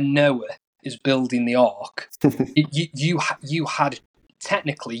 when Noah is building the ark, you had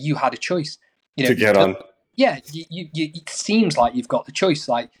technically you had a choice, to get on. Yeah, it seems like you've got the choice.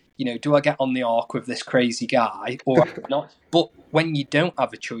 Like, do I get on the ark with this crazy guy or not? But when you don't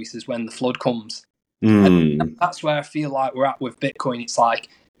have a choice is when the flood comes. And that's where I feel like we're at with Bitcoin. It's like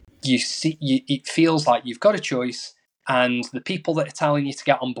it feels like you've got a choice, and the people that are telling you to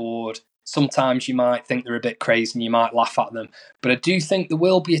get on board, sometimes you might think they're a bit crazy and you might laugh at them. But I do think there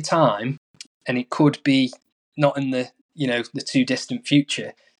will be a time, and it could be not in the the too distant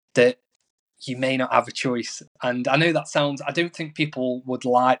future, that you may not have a choice. And I know that sounds, I don't think people would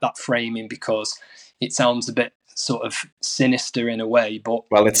like that framing, because it sounds a bit sort of sinister in a way. But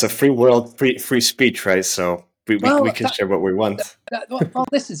well, it's a free world, free speech, right? So we can share what we want. Well,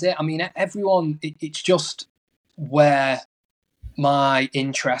 this is it. I mean, everyone, it's just where my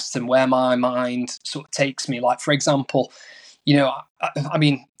interests and where my mind sort of takes me. Like, for example, I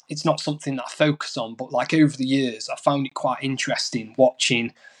mean, it's not something that I focus on, but like over the years, I found it quite interesting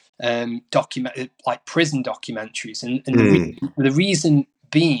watching like prison documentaries, and the reason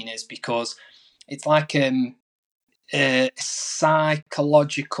being is because it's like a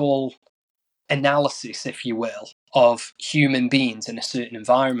psychological analysis, if you will, of human beings in a certain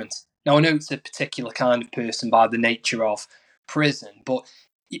environment. Now, I know it's a particular kind of person by the nature of prison, but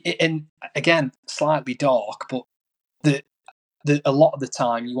and again, slightly dark, but a lot of the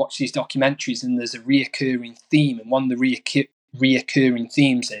time you watch these documentaries and there's a reoccurring theme, and one of the reoccurring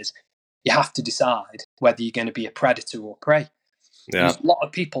themes is you have to decide whether you're going to be a predator or prey. Yeah. There's a lot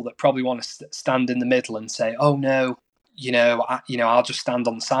of people that probably want to stand in the middle and say, "Oh no, I'll just stand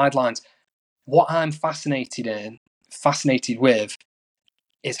on the sidelines." What I'm fascinated with,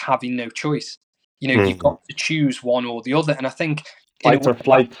 is having no choice. You've got to choose one or the other, and I think Fight or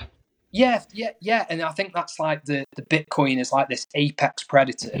flight. Yeah, and I think that's like the Bitcoin is like this apex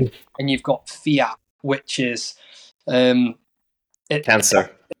predator, and you've got Fiat, which is Cancer.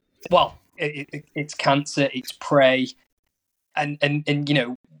 It's cancer, it's prey, and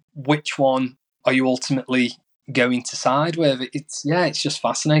which one are you ultimately going to side with? It's just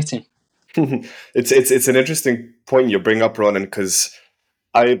fascinating. It's an interesting point you bring up, Ronan, because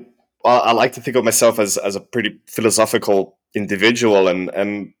I like to think of myself as a pretty philosophical individual,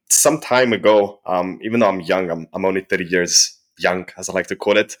 and some time ago, even though I'm young, I'm only 30 years young, as I like to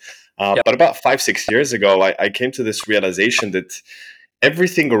call it, Yep. but about 5-6 years ago, I came to this realization that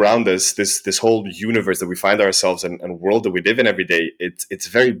everything around us, this whole universe that we find ourselves in and world that we live in every day, it's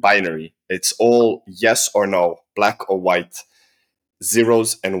very binary. It's all yes or no, black or white,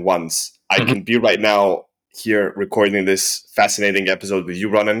 zeros and ones. I can be right now here recording this fascinating episode with you,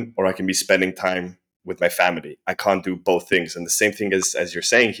 Ronan, or I can be spending time with my family. I can't do both things. And the same thing as you're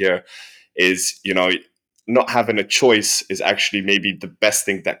saying here is, not having a choice is actually maybe the best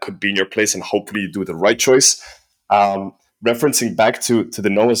thing that could be in your place, and hopefully you do the right choice. Referencing back to the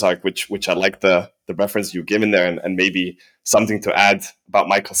Noah's Ark, which I like the reference you give in there, and maybe something to add about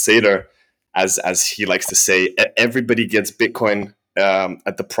Michael Saylor, as he likes to say, everybody gets Bitcoin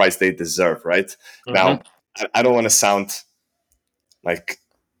at the price they deserve, right? Now, I don't want to sound like,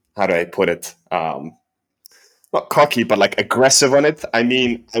 how do I put it? Not cocky, but like aggressive on it. I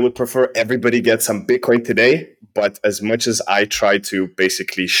mean, I would prefer everybody get some Bitcoin today, but as much as I try to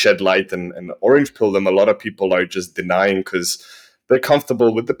basically shed light and orange pill them, a lot of people are just denying because they're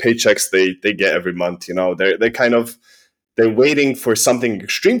comfortable with the paychecks they get every month. They're waiting for something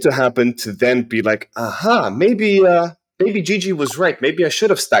extreme to happen to then be like, aha, maybe Gigi was right. Maybe I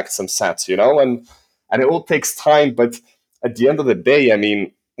should have stacked some sats, and it all takes time. But at the end of the day, I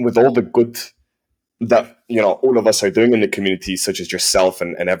mean, with all the good that all of us are doing in the community, such as yourself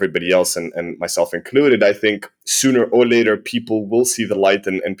and everybody else, and myself included, I think sooner or later people will see the light,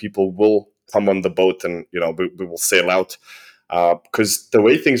 and people will come on the boat, and we will sail out, because the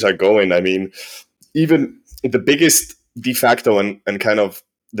way things are going, I mean, even the biggest de facto and kind of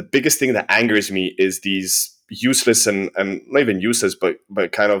the biggest thing that angers me is these useless and not even useless, but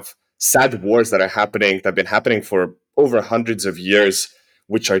kind of sad wars that have been happening for over hundreds of years,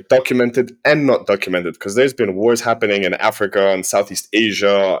 which are documented and not documented, because there's been wars happening in Africa and Southeast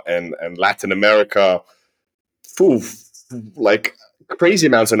Asia and Latin America, like crazy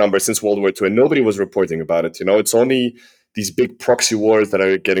amounts of numbers since World War II, and nobody was reporting about it. It's only these big proxy wars that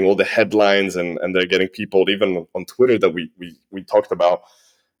are getting all the headlines, and they're getting people even on Twitter that we talked about.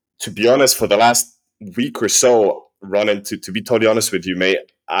 To be honest, for the last week or so, Ronan, to be totally honest with you, mate,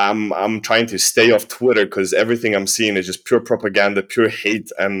 I'm trying to stay off Twitter because everything I'm seeing is just pure propaganda, pure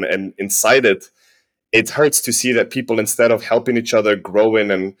hate, and inside it hurts to see that people, instead of helping each other grow in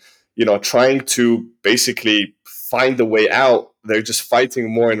and trying to basically find a way out, they're just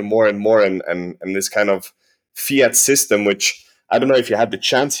fighting more and more and more, and this kind of fiat system, which I don't know if you had the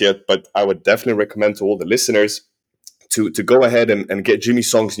chance yet, but I would definitely recommend to all the listeners to go ahead and get Jimmy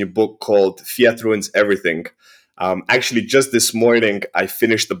Song's new book called Fiat Ruins Everything. Actually, just this morning, I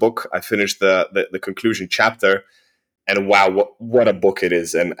finished the book. I finished the conclusion chapter, and wow, what a book it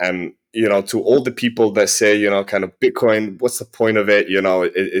is. And to all the people that say, kind of Bitcoin, what's the point of it?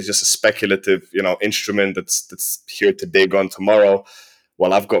 It's just a speculative, instrument that's here today, gone tomorrow.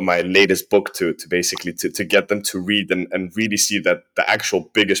 Well, I've got my latest book to basically to get them to read and really see that the actual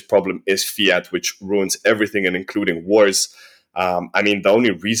biggest problem is fiat, which ruins everything, and including wars. I mean, the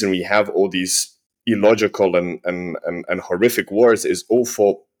only reason we have all these illogical and horrific wars is all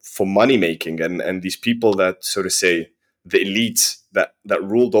for money making, and these people that, so to say, the elites that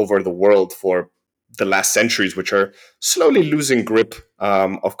ruled over the world for the last centuries, which are slowly losing grip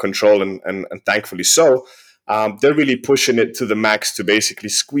of control, and thankfully so. They're really pushing it to the max to basically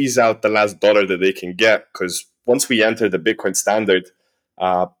squeeze out the last dollar that they can get, because once we enter the Bitcoin standard,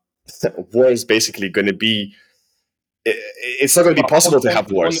 war is basically going to be, it's not going to be possible to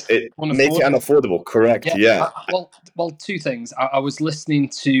have wars. It make it unaffordable. Correct. Yeah. Well, two things. I was listening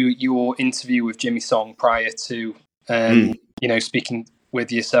to your interview with Jimmy Song prior to speaking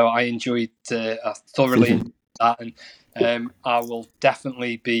with you, so I enjoyed thoroughly that, and I will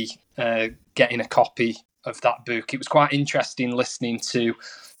definitely be getting a copy that book. It was quite interesting listening to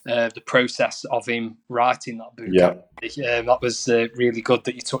the process of him writing that book. Yeah. That was really good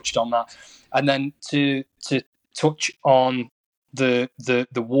that you touched on that. And then to touch on the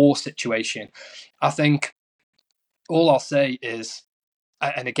war situation, I think all I'll say is,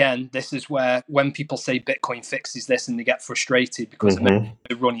 and again, this is where when people say Bitcoin fixes this and they get frustrated because they're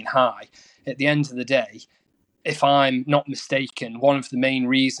running high, at the end of the day, if I'm not mistaken, one of the main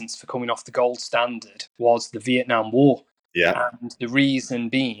reasons for coming off the gold standard was the Vietnam War. Yeah. And the reason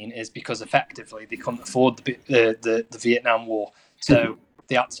being is because effectively they couldn't afford the Vietnam War. So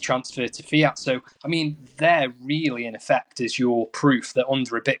they had to transfer to Fiat. So, I mean, there really, in effect, is your proof that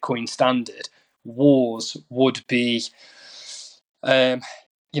under a Bitcoin standard, wars would be,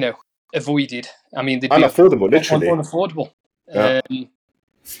 avoided. I mean, they'd be Unaffordable, literally. unaffordable. Yeah.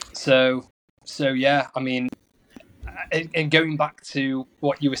 So yeah, I mean, and going back to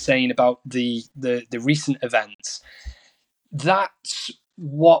what you were saying about the recent events, that's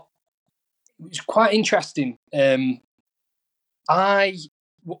what was quite interesting.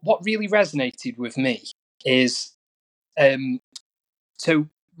 What really resonated with me is, so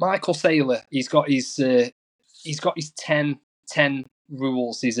Michael Saylor, he's got his 10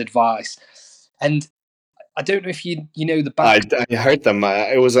 rules, his advice, and I don't know if you know the back. I heard them.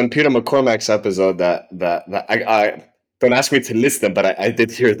 It was on Peter McCormack's episode that I don't ask me to list them, but I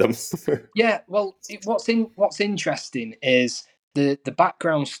did hear them. Yeah, well, what's interesting is the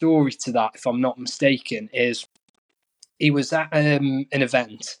background story to that, if I'm not mistaken, is he was at an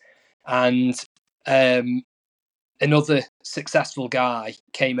event, and another successful guy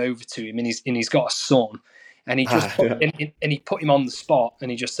came over to him, and he's got a son, and he just and he put him on the spot,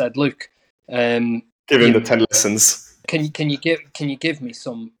 and he just said, "Look, give him the 10 lessons. Can you give me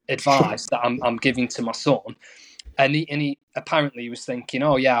some advice that I'm giving to my son?" And he apparently was thinking,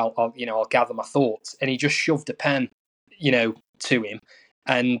 "Oh yeah, I'll gather my thoughts," and he just shoved a pen, to him,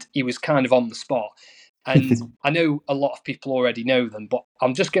 and he was kind of on the spot. And I know a lot of people already know them, but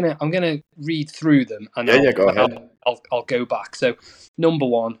I'm gonna read through them, and Go ahead. I'll go back. So, number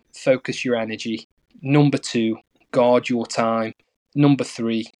 1, focus your energy. Number 2, guard your time. Number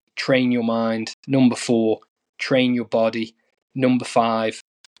 3, train your mind. Number 4, train your body. Number 5,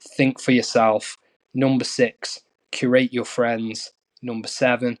 think for yourself. Number 6, curate your friends. Number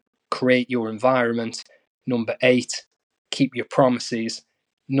 7, create your environment. Number 8, keep your promises.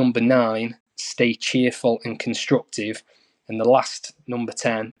 Number 9, stay cheerful and constructive. And the last, number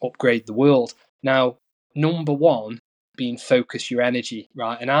 10, upgrade the world. Now, number 1 being focus your energy,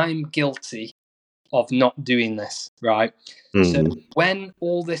 right? And I'm guilty of not doing this, right? So when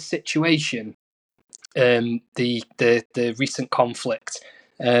all this situation, the recent conflict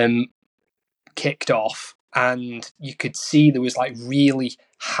kicked off, and you could see there was like really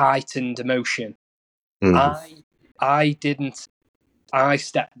heightened emotion, I didn't. I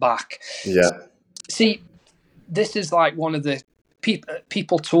stepped back. Yeah. See, this is like one of the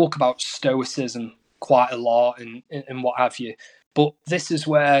people talk about stoicism quite a lot and what have you, but this is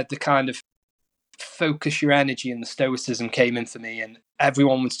where the kind of focus your energy and the stoicism came in for me, and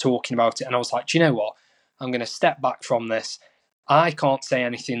everyone was talking about it, and I was like, do you know what? I'm going to step back from this. I can't say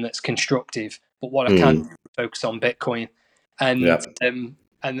anything that's constructive, but what I can do is focus on Bitcoin, and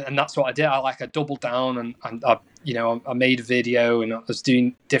that's what I did. I doubled down, and I made a video, and I was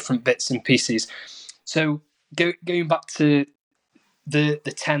doing different bits and pieces. So going back to the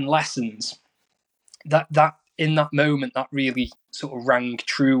 10 lessons, that in that moment that really sort of rang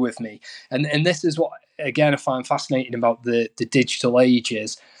true with me, and this is what again I find fascinating about the digital age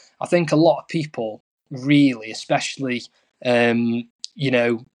is, I think a lot of people really, especially young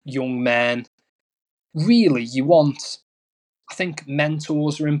men, really you want, I think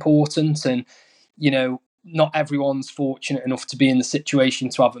mentors are important, and not everyone's fortunate enough to be in the situation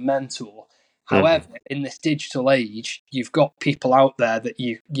to have a mentor. However, in this digital age, you've got people out there that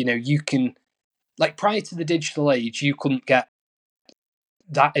you can, like, prior to the digital age, you couldn't get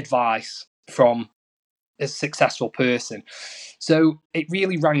that advice from a successful person. So it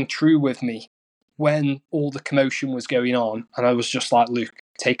really rang true with me when all the commotion was going on, and I was just like, Luke,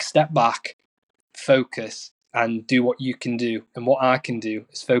 take a step back, focus, and do what you can do. And what I can do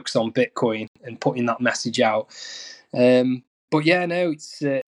is focus on Bitcoin and putting that message out. But yeah, no, it's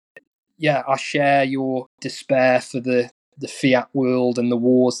I share your despair for the fiat world and the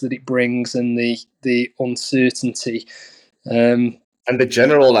wars that it brings, and the uncertainty. And the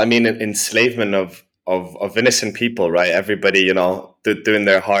general, I mean, enslavement of innocent people, right? Everybody, doing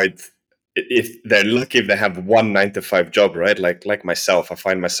their hard. If they're lucky, if they have one 9-to-5 job, right? Like myself, I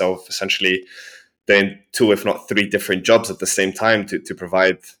find myself essentially doing 2, if not 3 different jobs at the same time to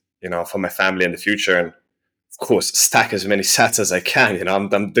provide, for my family in the future. And course, stack as many sats as I can.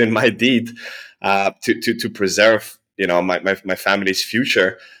 I'm doing my deed to preserve, my family's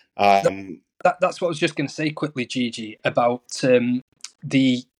future. That's what I was just going to say quickly, Gigi, about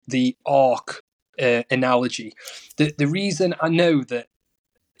the arc analogy. The reason I know that,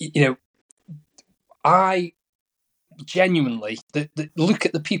 I genuinely look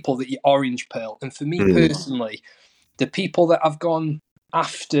at the people that you orange pill, and for me personally, the people that I've gone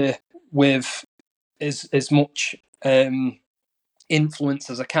after with as much influence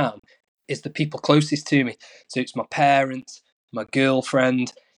as I can is the people closest to me. So it's my parents, my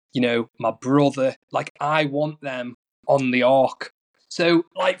girlfriend, my brother. Like, I want them on the arc. So,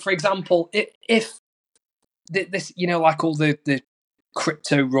 like, for example, if this, like all the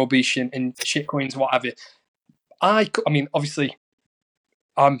crypto rubbish and shitcoins, whatever, I mean, obviously,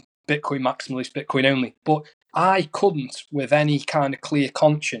 I'm Bitcoin maximalist, Bitcoin only, but I couldn't, with any kind of clear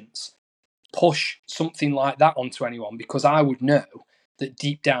conscience, push something like that onto anyone, because I would know that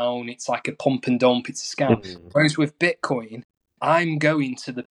deep down it's like a pump and dump, it's a scam. Whereas with Bitcoin, I'm going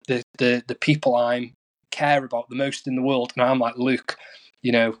to the people I care about the most in the world, and I'm like, Luke,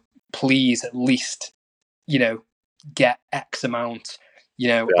 please at least, get X amount,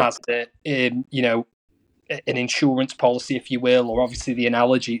 as an insurance policy, if you will, or obviously the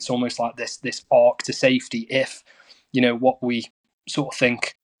analogy, it's almost like this arc to safety if, what we sort of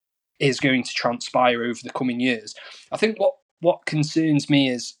think is going to transpire over the coming years. I think what concerns me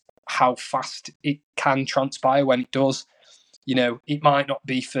is how fast it can transpire when it does. It might not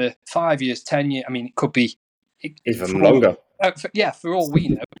be for 5 years, 10 years. I mean, it could be Even longer. For all we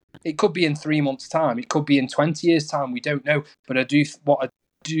know, it could be in 3 months' time. It could be in 20 years' time. We don't know. But what I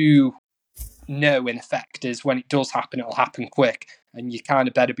do know, in effect, is when it does happen, it'll happen quick, and you kind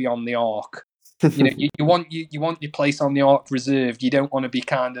of better be on the arc. You want your place on the arc reserved. You don't want to be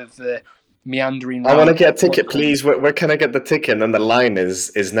kind of meandering. I want to get a ticket, please. Where can I get the ticket? And then the line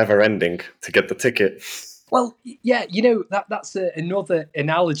is never ending to get the ticket. Well, yeah, that's another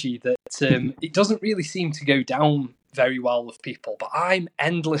analogy that it doesn't really seem to go down very well with people, but I'm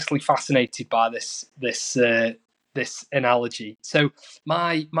endlessly fascinated by this analogy. So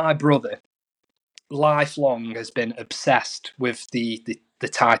my brother, lifelong, has been obsessed with the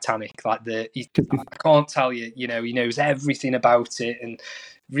Titanic. Like, I can't tell you, he knows everything about it, and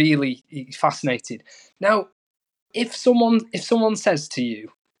really he's fascinated. Now, if someone says to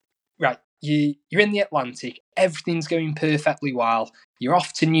you, right, you're in the Atlantic, everything's going perfectly well, you're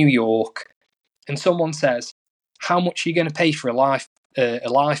off to New York, and someone says, how much are you going to pay for a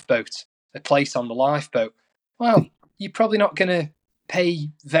lifeboat, a place on the lifeboat? Well, you're probably not going to pay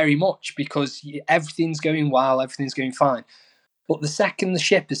very much, because everything's going well, everything's going fine. But the second the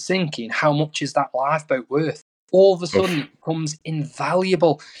ship is sinking, how much is that lifeboat worth? All of a sudden, it becomes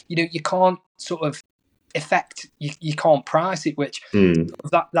invaluable. You can't sort of you can't price it, which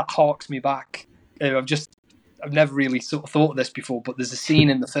that harks me back. I've never really sort of thought of this before, but there's a scene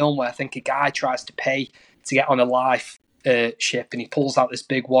in the film where I think a guy tries to pay to get on a life ship, and he pulls out this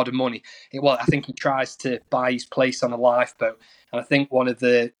big wad of money. I think he tries to buy his place on a lifeboat, and I think one of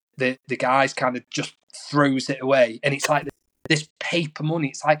the guys kind of just throws it away, and it's like this paper money.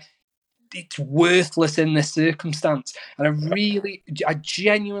 It's like, it's worthless in this circumstance, and I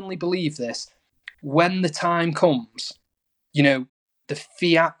genuinely believe this. When the time comes, the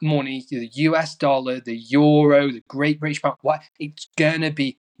fiat money, the US dollar, the euro, the Great British Pound, it's gonna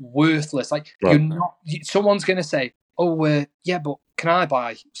be worthless. Like, someone's gonna say, "Oh, yeah, but can I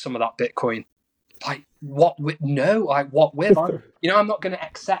buy some of that Bitcoin?" Like, what with? No, like, what with? I'm not gonna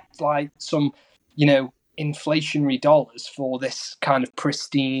accept like some, inflationary dollars for this kind of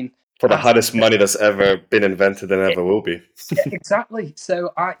pristine, for the hottest money that's ever been invented and ever will be. Exactly.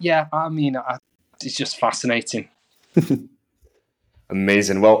 So it's just fascinating.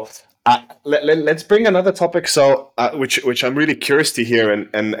 Amazing. Well, let's bring another topic. So, which I'm really curious to hear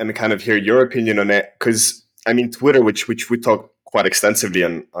and kind of hear your opinion on it, because I mean, Twitter, which we talk quite extensively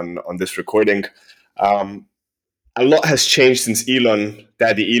on this recording, a lot has changed since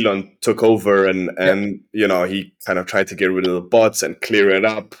Daddy Elon took over, and he kind of tried to get rid of the bots and clear it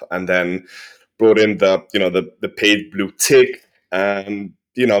up, and then brought in the paid blue tick, and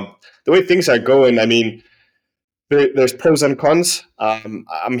the way things are going, I mean, there's pros and cons.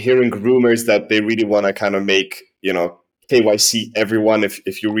 I'm hearing rumors that they really want to kind of make KYC everyone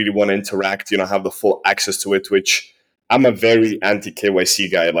if you really want to interact, have the full access to it, which I'm a very anti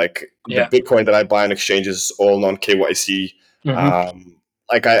KYC guy. Like, the Bitcoin that I buy on exchanges is all non KYC.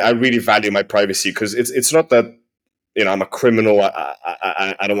 Like, I really value my privacy, because it's not that I'm a criminal.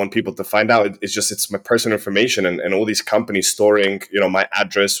 I don't want people to find out. It's just, it's my personal information, and all these companies storing, my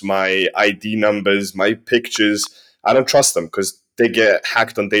address, my ID numbers, my pictures. I don't trust them because they get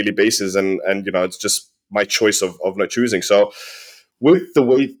hacked on daily basis, and it's just my choice of not choosing. So with the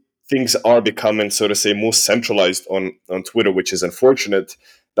way things are becoming, so to say, more centralized on Twitter, which is unfortunate,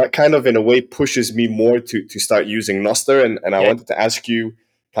 that kind of in a way pushes me more to start using Noster. And I Yeah. wanted to ask you,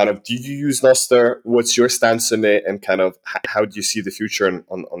 kind of, do you use Noster? What's your stance on it? And kind of how do you see the future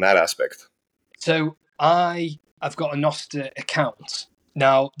on that aspect? So I've got a Noster account.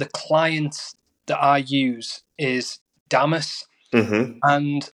 Now, the client that I use is Damus. Mm-hmm.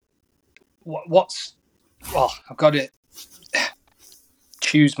 And I've got to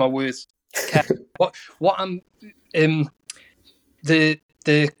choose my words carefully. What I'm the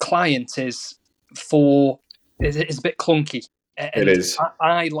client is for is a bit clunky, It and is.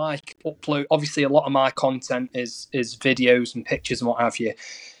 I like upload. Obviously, a lot of my content is videos and pictures and what have you.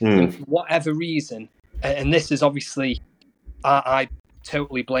 And for whatever reason, and this is obviously I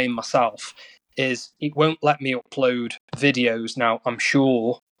totally blame myself, is it won't let me upload videos. Now, I'm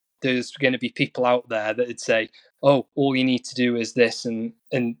sure there's going to be people out there that would say, oh, all you need to do is this and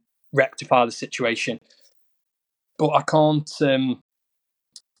rectify the situation. But I can't, I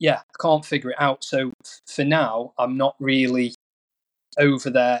can't figure it out. So for now, I'm not really over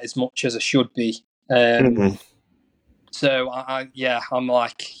there as much as I should be. So I'm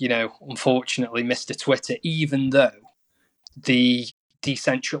like, unfortunately, Mr. Twitter, even though the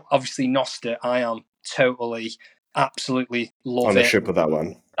decentral, obviously Noster, I am totally, absolutely love On the it. ship with that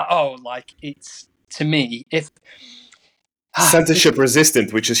one. Oh, like it's to me, if Censorship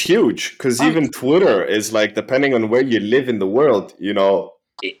resistant, which is huge, because even Twitter is like, depending on where you live in the world, you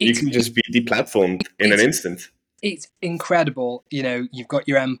can just be deplatformed in an it's instant. it's incredible. You've got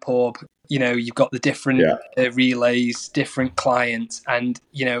your MPub, you've got the different relays, different clients, and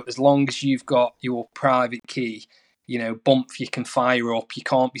as long as you've got your private key, bump you can fire up, you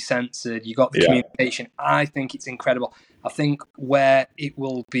can't be censored, you got the communication. I think it's incredible. I think where it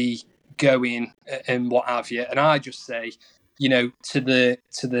will be going and what have you, and I just say, to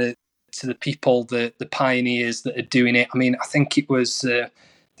the people, the pioneers that are doing it. I mean, I think it was.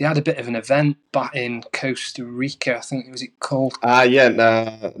 They had a bit of an event back in Costa Rica. I think was it called?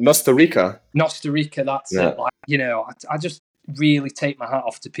 Costa Rica. Costa Rica. That's it. Like, I just really take my hat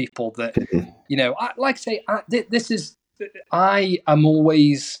off to people that, this is. I am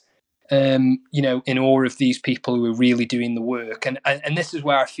always, in awe of these people who are really doing the work, and this is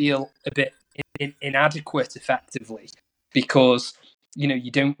where I feel a bit inadequate, effectively, because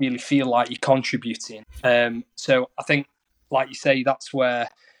you don't really feel like you're contributing. So I think, like you say, that's where.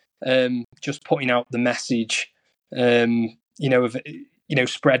 Just putting out the message, of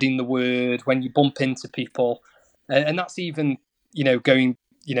spreading the word when you bump into people, and that's even going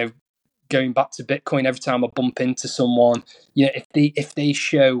back to Bitcoin. Every time I bump into someone, if they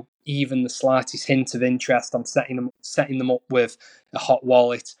show even the slightest hint of interest, I'm setting them up with a hot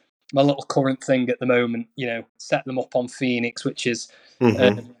wallet. My little current thing at the moment, set them up on Phoenix, which is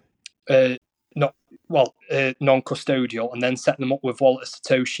not non-custodial, and then set them up with Wallet of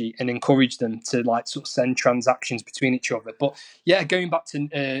Satoshi and encourage them to sort of send transactions between each other. But yeah, going back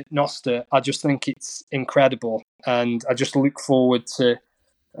to Noster, I just think it's incredible, and I just look forward to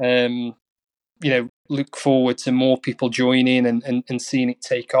more people joining and seeing it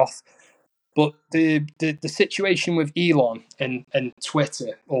take off. But the situation with Elon and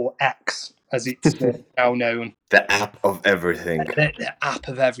Twitter, or X as it's now known, the app of everything, the app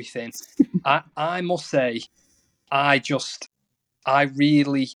of everything. I must say, I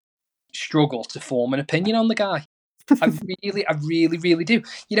really struggle to form an opinion on the guy. I really, really do.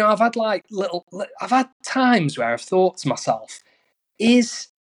 I've had times where I've thought to myself, is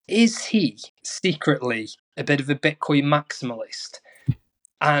he secretly a bit of a Bitcoin maximalist?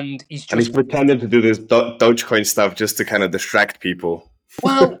 And he's pretending to do this Dogecoin stuff just to kind of distract people.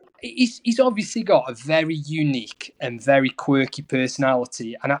 Well, he's obviously got a very unique and very quirky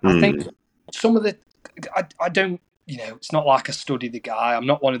personality, and I think some of the I don't, it's not like I study the guy. I'm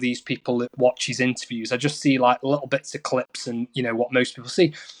not one of these people that watch his interviews. I just see like little bits of clips and what most people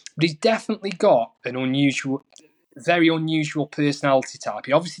see. But he's definitely got an very unusual personality type.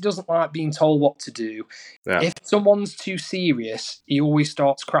 He obviously doesn't like being told what to do. Yeah. If someone's too serious, he always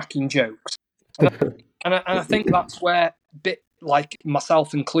starts cracking jokes, and I think that's where like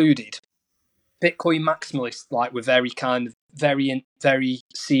myself included, Bitcoin maximalists, like, we're very kind of very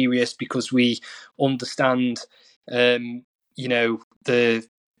serious because we understand, the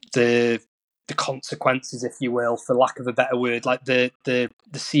consequences, if you will, for lack of a better word, like the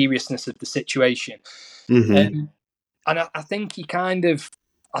seriousness of the situation. I think he kind of,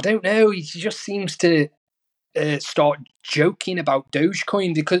 I don't know, he just seems to start joking about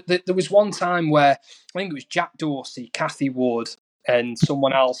Dogecoin, because there was one time where I think it was Jack Dorsey, Kathy Wood, and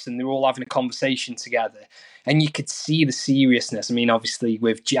someone else, and they were all having a conversation together, and you could see the seriousness. I mean, obviously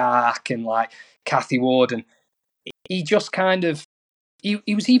with Jack and like Kathy Wood, and he just kind of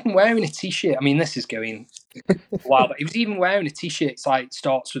he was even wearing a t-shirt. I mean, this is going a while, but he was even wearing a t-shirt. It's like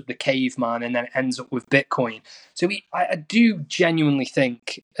starts with the caveman and then it ends up with Bitcoin. So I do genuinely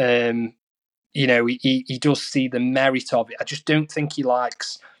think he does see the merit of it. I just don't think he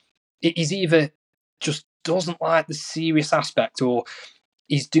likes. He's either just doesn't like the serious aspect, or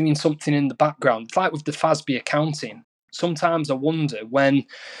he's doing something in the background. It's like with the FASB accounting. Sometimes I wonder when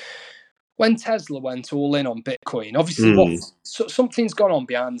Tesla went all in on Bitcoin. Obviously, something's gone on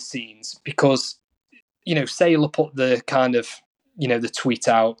behind the scenes, because Saylor put the kind of the tweet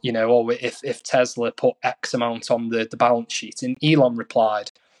out. If Tesla put X amount on the balance sheet, and Elon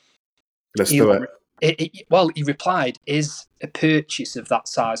replied. Let's do it. He replied, "Is a purchase of that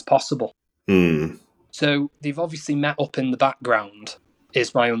size possible?" So they've obviously met up in the background,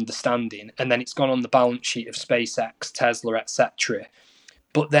 is my understanding, and then it's gone on the balance sheet of SpaceX, Tesla, etc.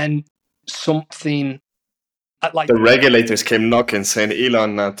 But then something like the regulators came knocking, saying,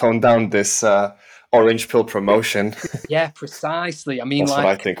 "Elon, tone down this orange pill promotion." Yeah, precisely. I mean, that's what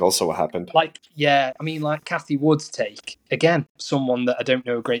I think also what happened. Like Kathy Wood's take, again, someone that I don't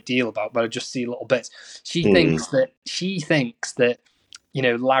know a great deal about, but I just see little bits. She thinks that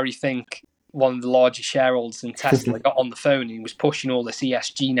Larry Fink, one of the largest shareholders in Tesla, got on the phone and he was pushing all this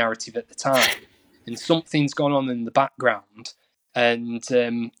ESG narrative at the time, and something's gone on in the background, and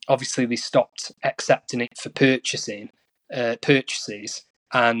obviously they stopped accepting it for purchases,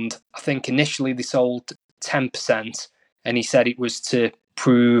 and I think initially they sold 10%, and he said it was to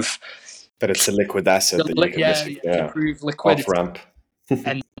prove that it's a liquid asset that you can to prove liquidity. Off-ramp.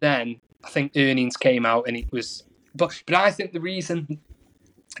 And then I think earnings came out, and it was, but I think the reason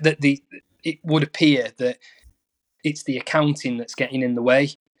that it would appear that it's the accounting that's getting in the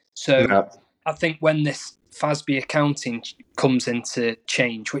way. So I think when this FASB accounting comes into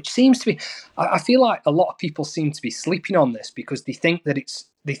change, which seems to be, I feel like a lot of people seem to be sleeping on this, because they think that it's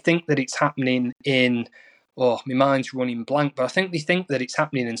happening in, my mind's running blank, but I think they think that it's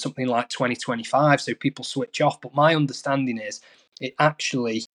happening in something like 2025, so people switch off. But my understanding is it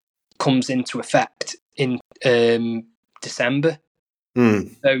actually comes into effect in December.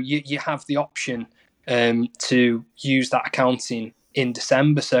 So you have the option to use that accounting in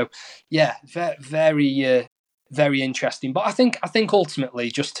December. So yeah, very very interesting. But I think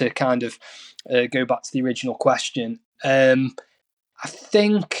ultimately, just to kind of go back to the original question, I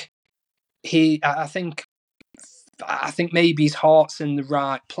think maybe his heart's in the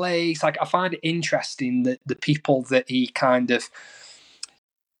right place. Like, I find it interesting that the people that he kind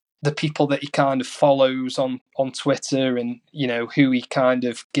of follows on Twitter, and who he kind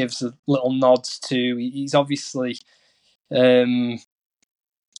of gives little nods to, he's obviously he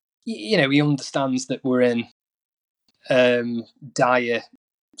understands that we're in dire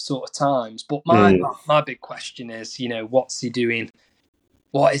sort of times. But my big question is, what's he doing?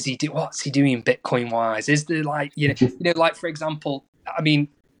 What is he do? What's he doing Bitcoin wise? Is there like like, for example, I mean,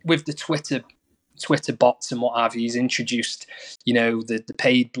 with the Twitter bots and what have you, he's introduced the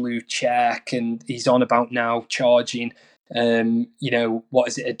paid blue check, and he's on about now charging what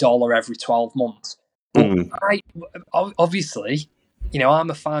is it, $1 every 12 months. But obviously, I'm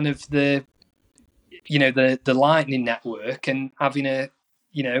a fan of the Lightning Network, and having an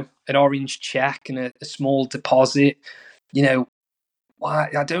orange check and a small deposit. Why,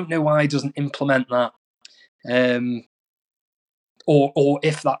 I don't know why he doesn't implement that, or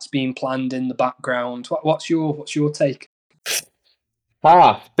if that's being planned in the background. What's your take?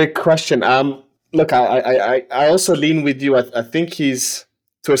 Big question. Look, I also lean with you. I think he's,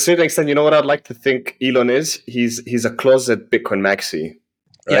 to a certain extent, you know what I'd like to think Elon is? He's a closet Bitcoin maxi,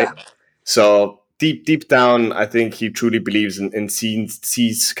 right? Yeah. So deep down, I think he truly believes and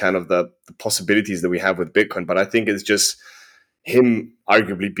sees kind of the possibilities that we have with Bitcoin. But I think it's just him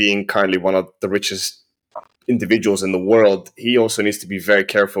arguably being currently one of the richest individuals in the world. He also needs to be very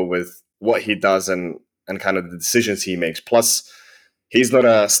careful with what he does and kind of the decisions he makes. Plus, he's not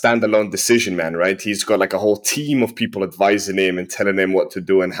a standalone decision man, right? He's got like a whole team of people advising him and telling him what to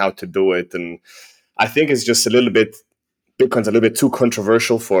do and how to do it. And I think it's just Bitcoin's a little bit too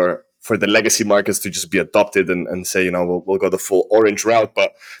controversial for the legacy markets to just be adopted and say, we'll go the full orange route.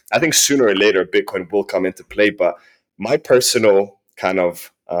 But I think sooner or later, Bitcoin will come into play. But my personal kind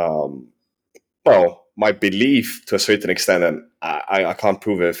of, my belief to a certain extent, and I can't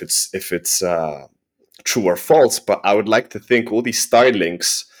prove it if it's true or false, but I would like to think all these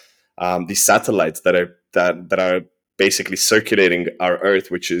Starlinks, these satellites that are basically circulating our Earth,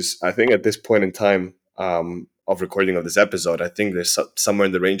 which is, I think, at this point in time of recording of this episode, I think there's somewhere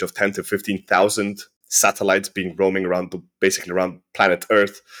in the range of 10 to 15,000 satellites being roaming around, basically around planet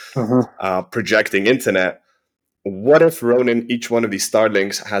Earth, projecting internet. What if, Ronin, each one of these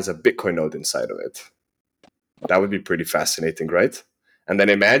Starlinks has a Bitcoin node inside of it? That would be pretty fascinating, right? And then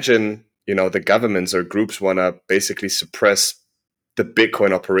imagine, the governments or groups want to basically suppress the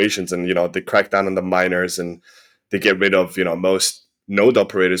Bitcoin operations, and they crack down on the miners, and they get rid of most node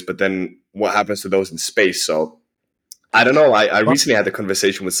operators. But then what happens to those in space? So I don't know. I recently had a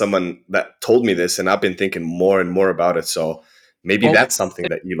conversation with someone that told me this, and I've been thinking more and more about it. So maybe Well, that's something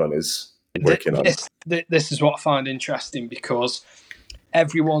that Elon is working on. This is what I find interesting, because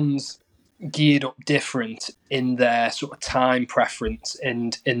everyone's geared up different in their sort of time preference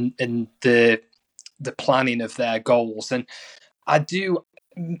and in the planning of their goals. And I do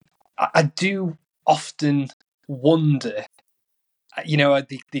often wonder,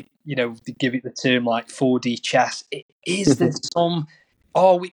 they give it the term like 4D chess. Is there some,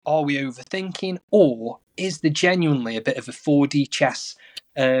 are we overthinking, or is there genuinely a bit of a 4D chess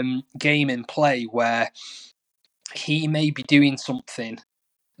game in play, where he may be doing something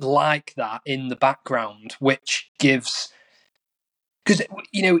like that in the background, which gives, because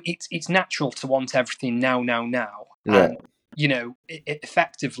it's natural to want everything now, Yeah. and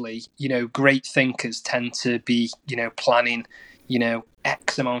effectively, great thinkers tend to be planning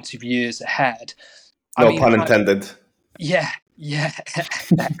X amount of years ahead. No pun intended. Yeah.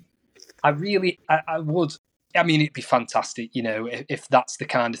 I would. I mean, it'd be fantastic, if that's the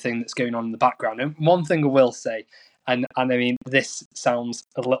kind of thing that's going on in the background. And one thing I will say, and I mean, this sounds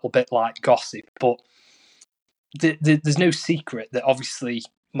a little bit like gossip, but there's no secret that obviously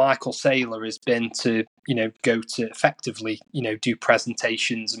Michael Saylor has been to, go to effectively, do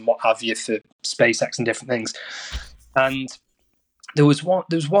presentations and what have you for SpaceX and different things. And there was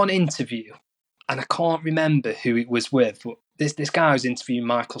one interview, and I can't remember who it was with, but this guy was interviewing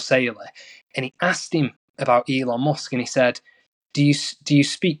Michael Saylor, and he asked him about Elon Musk, and he said, do you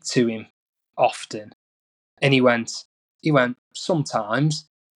speak to him often? And he went, sometimes.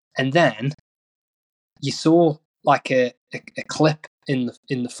 And then you saw like a clip in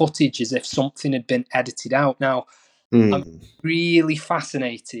the footage as if something had been edited out. Now, I'm really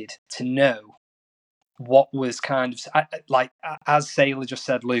fascinated to know what was kind of like, as Saylor just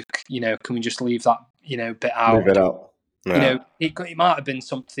said, Luke, can we just leave that bit out? Leave it out. Yeah. It might have been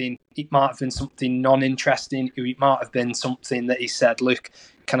something. It might have been something non-interesting. It might have been something that he said, "Look,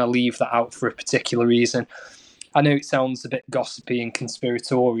 can I leave that out for a particular reason?" I know it sounds a bit gossipy and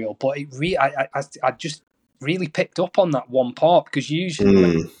conspiratorial, but I just really picked up on that one part, because usually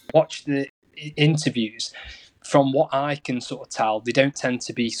when I watch the interviews, from what I can sort of tell, they don't tend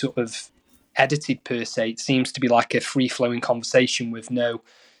to be sort of edited per se. It seems to be like a free-flowing conversation with no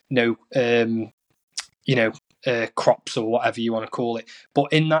crops or whatever you want to call it.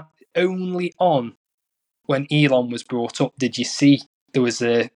 But in that, only on when Elon was brought up did you see there was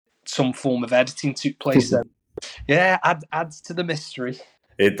some form of editing took place there. Yeah, adds to the mystery.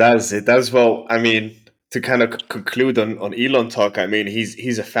 It does. Well, I mean, to kind of conclude on Elon talk, I mean,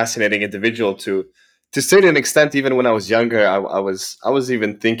 he's a fascinating individual to a certain extent. Even when I was younger, I was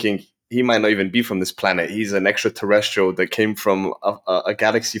even thinking he might not even be from this planet. He's an extraterrestrial that came from a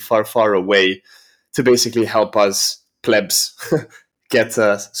galaxy far, far away to basically help us plebs get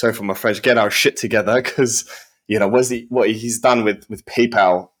sorry for my French, get our shit together, because what he's done with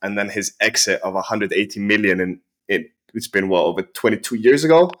PayPal, and then his exit of 180 million, and it's been over 22 years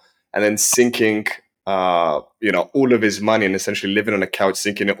ago, and then sinking all of his money and essentially living on a couch,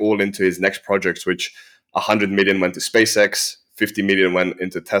 sinking it all into his next projects, which 100 million went to SpaceX, 50 million went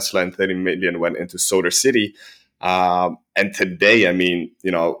into Tesla, and 30 million went into Solar City. And today, I mean,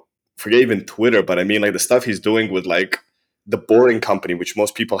 forget even Twitter, but I mean, like, the stuff he's doing with like the Boring Company, which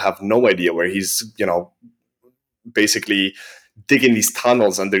most people have no idea, where he's basically digging these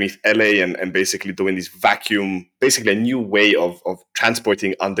tunnels underneath LA and basically doing these vacuum, basically a new way of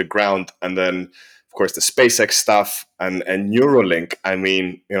transporting underground. And then, of course, the SpaceX stuff and Neuralink. I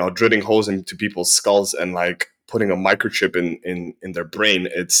mean, drilling holes into people's skulls and like putting a microchip in their brain.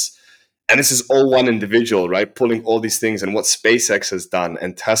 And this is all one individual, right? Pulling all these things, and what SpaceX has done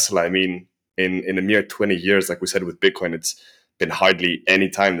and Tesla. I mean, in a mere 20 years, like we said with Bitcoin, it's been hardly any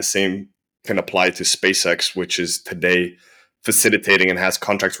time. The same can apply to SpaceX, which is today facilitating and has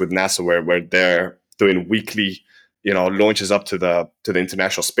contracts with NASA where they're doing weekly, launches up to the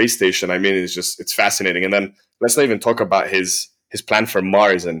International Space Station. I mean, it's fascinating. And then let's not even talk about his his plan for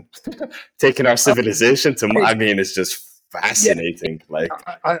Mars and taking our civilization to Mars. I mean, it's just fascinating. Like,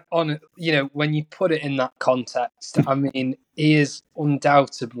 on when you put it in that context, I mean, he is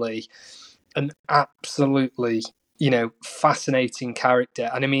undoubtedly an absolutely fascinating character.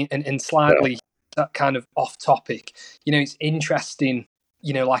 And I mean, and slightly that kind of off topic, it's interesting,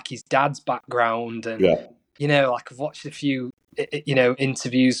 like his dad's background, and like I've watched a few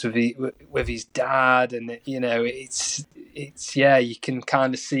interviews with his dad, and it's you can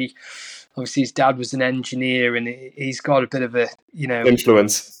kind of see, obviously his dad was an engineer, and he's got a bit of a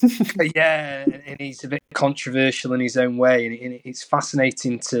influence. and he's a bit controversial in his own way, and it's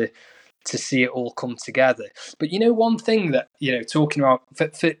fascinating to see it all come together. But one thing that talking about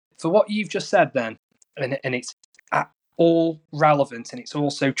for what you've just said then, and it's all relevant and it's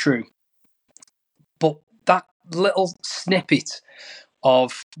also true, but that little snippet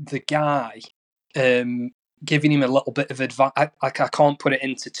of the guy giving him a little bit of advice, I can't put it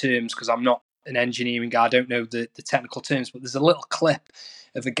into terms because I'm not an engineering guy, I don't know the technical terms, but there's a little clip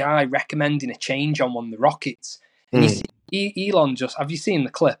of a guy recommending a change on one of the rockets, and you see Elon have you seen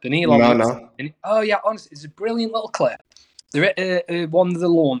the clip? And Elon no. And, oh yeah, honestly, it's a brilliant little clip. They're at one of the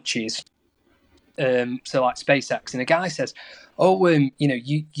launches, so like SpaceX, and a guy says, "Oh,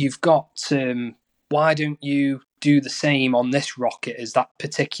 you've got. Why don't you do the same on this rocket as that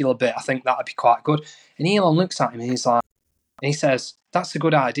particular bit? I think that'd be quite good." And Elon looks at him and he says, "That's a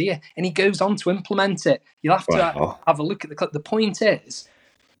good idea," and he goes on to implement it. You'll have to have a look at the clip. The point is,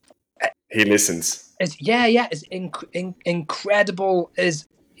 he listens. As incredible as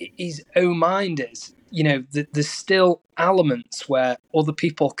his own mind is, there's still elements where other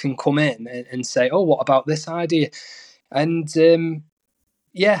people can come in and say, "Oh, what about this idea?" And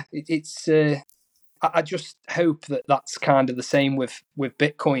it's. I just hope that that's kind of the same with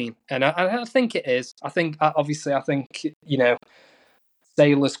Bitcoin, and I think it is. I think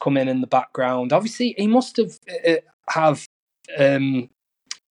sailors come in the background. Obviously, he must have.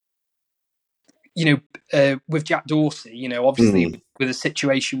 With Jack Dorsey, obviously with a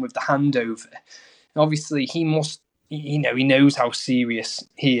situation with the handover, obviously he must, he knows how serious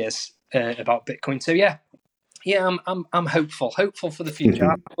he is about Bitcoin. So I'm hopeful for the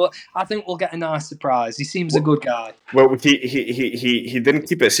future. But I think we'll get a nice surprise. He seems a good guy. Well, he didn't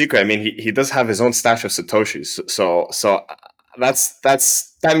keep it a secret. I mean, he does have his own stash of satoshis. So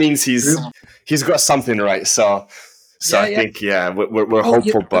that means he's got something right. So I think we're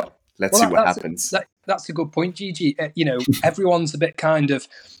hopeful, but let's see what happens. That's a good point, Gigi. Everyone's a bit kind of,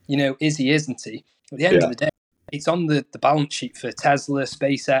 is he, isn't he? At the end of the day, it's on the balance sheet for Tesla,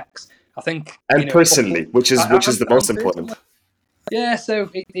 SpaceX, I think. And personally, which is the most important. Yeah,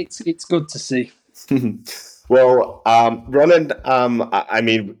 so it's good to see. Well, Ronin, I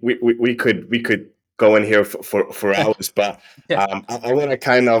mean, we could go in here for hours, but I want to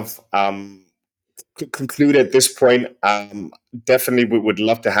kind of conclude at this point. Definitely, we would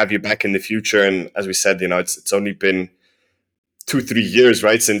love to have you back in the future. And as we said, it's only been 2-3 years,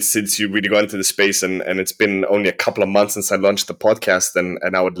 right, since you really got into the space, and it's been only a couple of months since I launched the podcast, and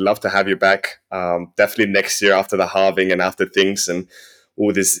I would love to have you back. Definitely next year after the halving and after things and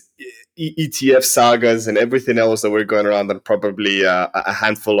all this ETF sagas and everything else that we're going around, and probably a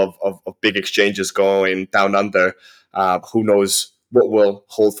handful of big exchanges going down under. Who knows what will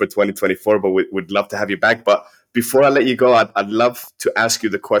hold for 2024, but we'd love to have you back. But before I let you go, I'd love to ask you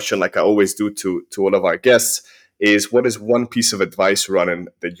the question, like I always do to all of our guests, is what is one piece of advice, Ronin,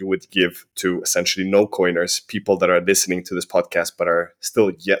 that you would give to essentially no-coiners, people that are listening to this podcast but are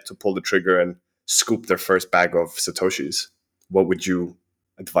still yet to pull the trigger and scoop their first bag of Satoshis? What would you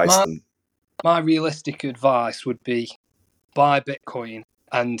advise them? My realistic advice would be buy Bitcoin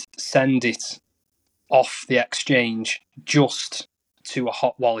and send it off the exchange just to a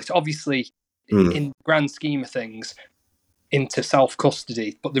hot wallet. Obviously, in the grand scheme of things, into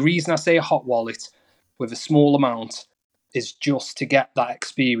self-custody. But the reason I say a hot wallet with a small amount is just to get that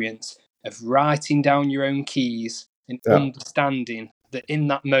experience of writing down your own keys and understanding that in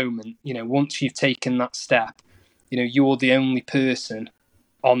that moment, once you've taken that step, you're the only person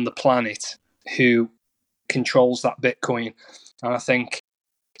on the planet who controls that Bitcoin. And I think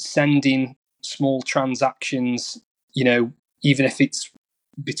sending small transactions, even if it's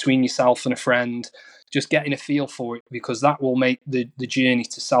between yourself and a friend, just getting a feel for it, because that will make the journey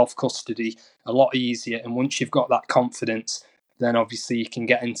to self-custody a lot easier. And once you've got that confidence, then obviously you can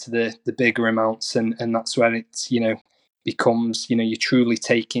get into the bigger amounts, and that's when it, becomes, you're truly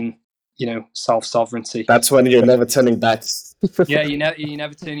taking, self-sovereignty. That's when you're never turning back. Yeah, you're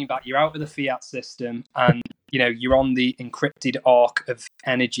never turning back. You're out of the fiat system, and you're on the encrypted arc of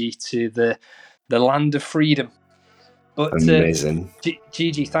energy to the land of freedom. But Amazing.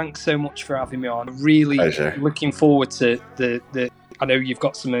 Gigi, thanks so much for having me on. Really Pleasure. looking forward to the I know you've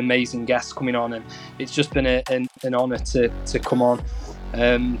got some amazing guests coming on, and it's just been an honour to come on.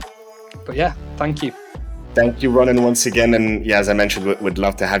 But yeah, thank you. Thank you, Ronin, once again. And yeah, as I mentioned, we'd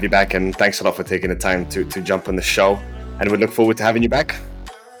love to have you back. And thanks a lot for taking the time to jump on the show. And we look forward to having you back.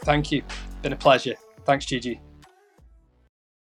 Thank you. Been a pleasure. Thanks, Gigi.